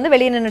நானும் இவ்வளவு வந்து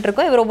வெளியே நின்றுட்டு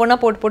இருக்கோம், இவர் ஒவ்வொன்றா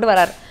போட்டு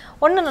வராரு.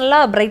 ஒன்று நல்லா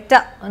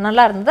பிரைட்டாக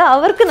நல்லா இருந்தது,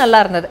 அவருக்கு நல்லா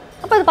இருந்தது.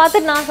 அப்போ அதை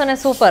பார்த்துட்டு நான்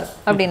சொன்னேன் சூப்பர்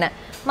அப்படின்னு.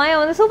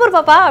 மாயா வந்து சூப்பர்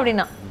பாப்பா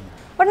அப்படின்னா.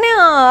 உடனே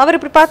அவர்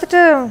இப்படி பார்த்துட்டு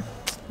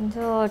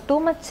கொஞ்சம் டூ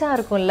மச்சாக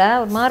இருக்கும்ல,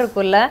 ஒரு மாதிரி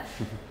இருக்கும்ல,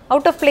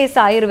 அவுட் ஆஃப் பிளேஸ்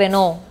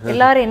ஆயிடுவேனோ,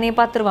 எல்லாரும் என்னைய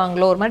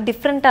பார்த்துருவாங்களோ, ஒரு மாதிரி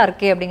டிஃப்ரெண்ட்டாக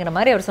இருக்கே அப்படிங்கிற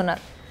மாதிரி அவர்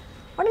சொன்னார்.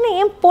 உடனே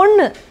என்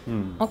பொண்ணு,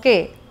 ஓகே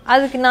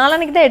அதுக்கு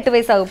நாளானிக்கு தான் 8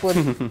 வயசு ஆக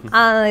போகுது,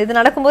 இது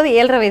நடக்கும்போது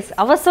 7.5 வயசு,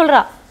 அவ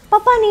சொல்கிறா,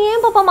 பாப்பா நீ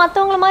ஏன் பாப்பா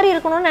மற்றவங்கள மாதிரி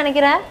இருக்கணும்னு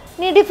நினைக்கிற,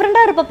 நீ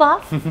டிஃப்ரெண்ட்டாக இருப்பப்பா,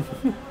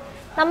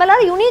 நம்ம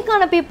எல்லாரும்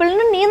யூனிக்கான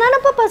பீப்புள்னு நீ தானே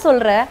பாப்பா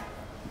சொல்கிற,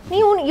 நீ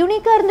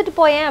யூனிக்காக இருந்துட்டு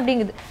போயேன்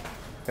அப்படிங்குது.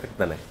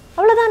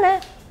 அவ்வளோதானே.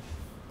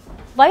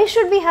 why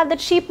should we have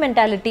that sheep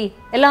mentality?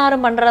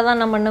 எல்லாரும் பண்ணுறதான்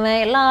நான்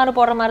பண்ணுவேன், எல்லாரும்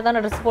போடுற மாதிரி தான்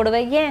நான் ட்ரெஸ்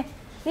போடுவேன். ஏன்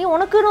நீ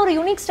உனக்குன்னு ஒரு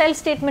யூனிக் ஸ்டைல்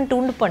ஸ்டேட்மெண்ட்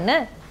உண்டு பண்ணு.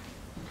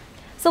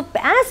 So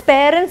as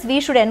parents we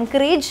should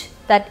encourage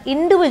that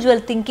individual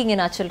thinking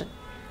in our children.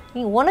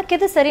 நீ உனக்கு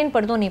எது சரின்னு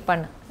படுதோ நீ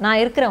பண்ணு,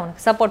 நான் இருக்கிறேன்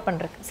உனக்கு சப்போர்ட்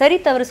பண்ணுறதுக்கு, சரி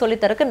தவறு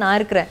சொல்லித்தரக்கு நான்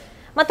இருக்கிறேன்.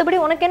 மற்றபடி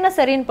உனக்கு என்ன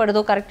சரின்னு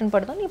படுதோ கரெக்டுன்னு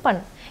படுதோ நீ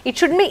பண்ணு. It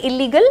shouldn't be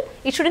illegal,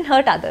 it shouldn't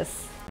hurt others.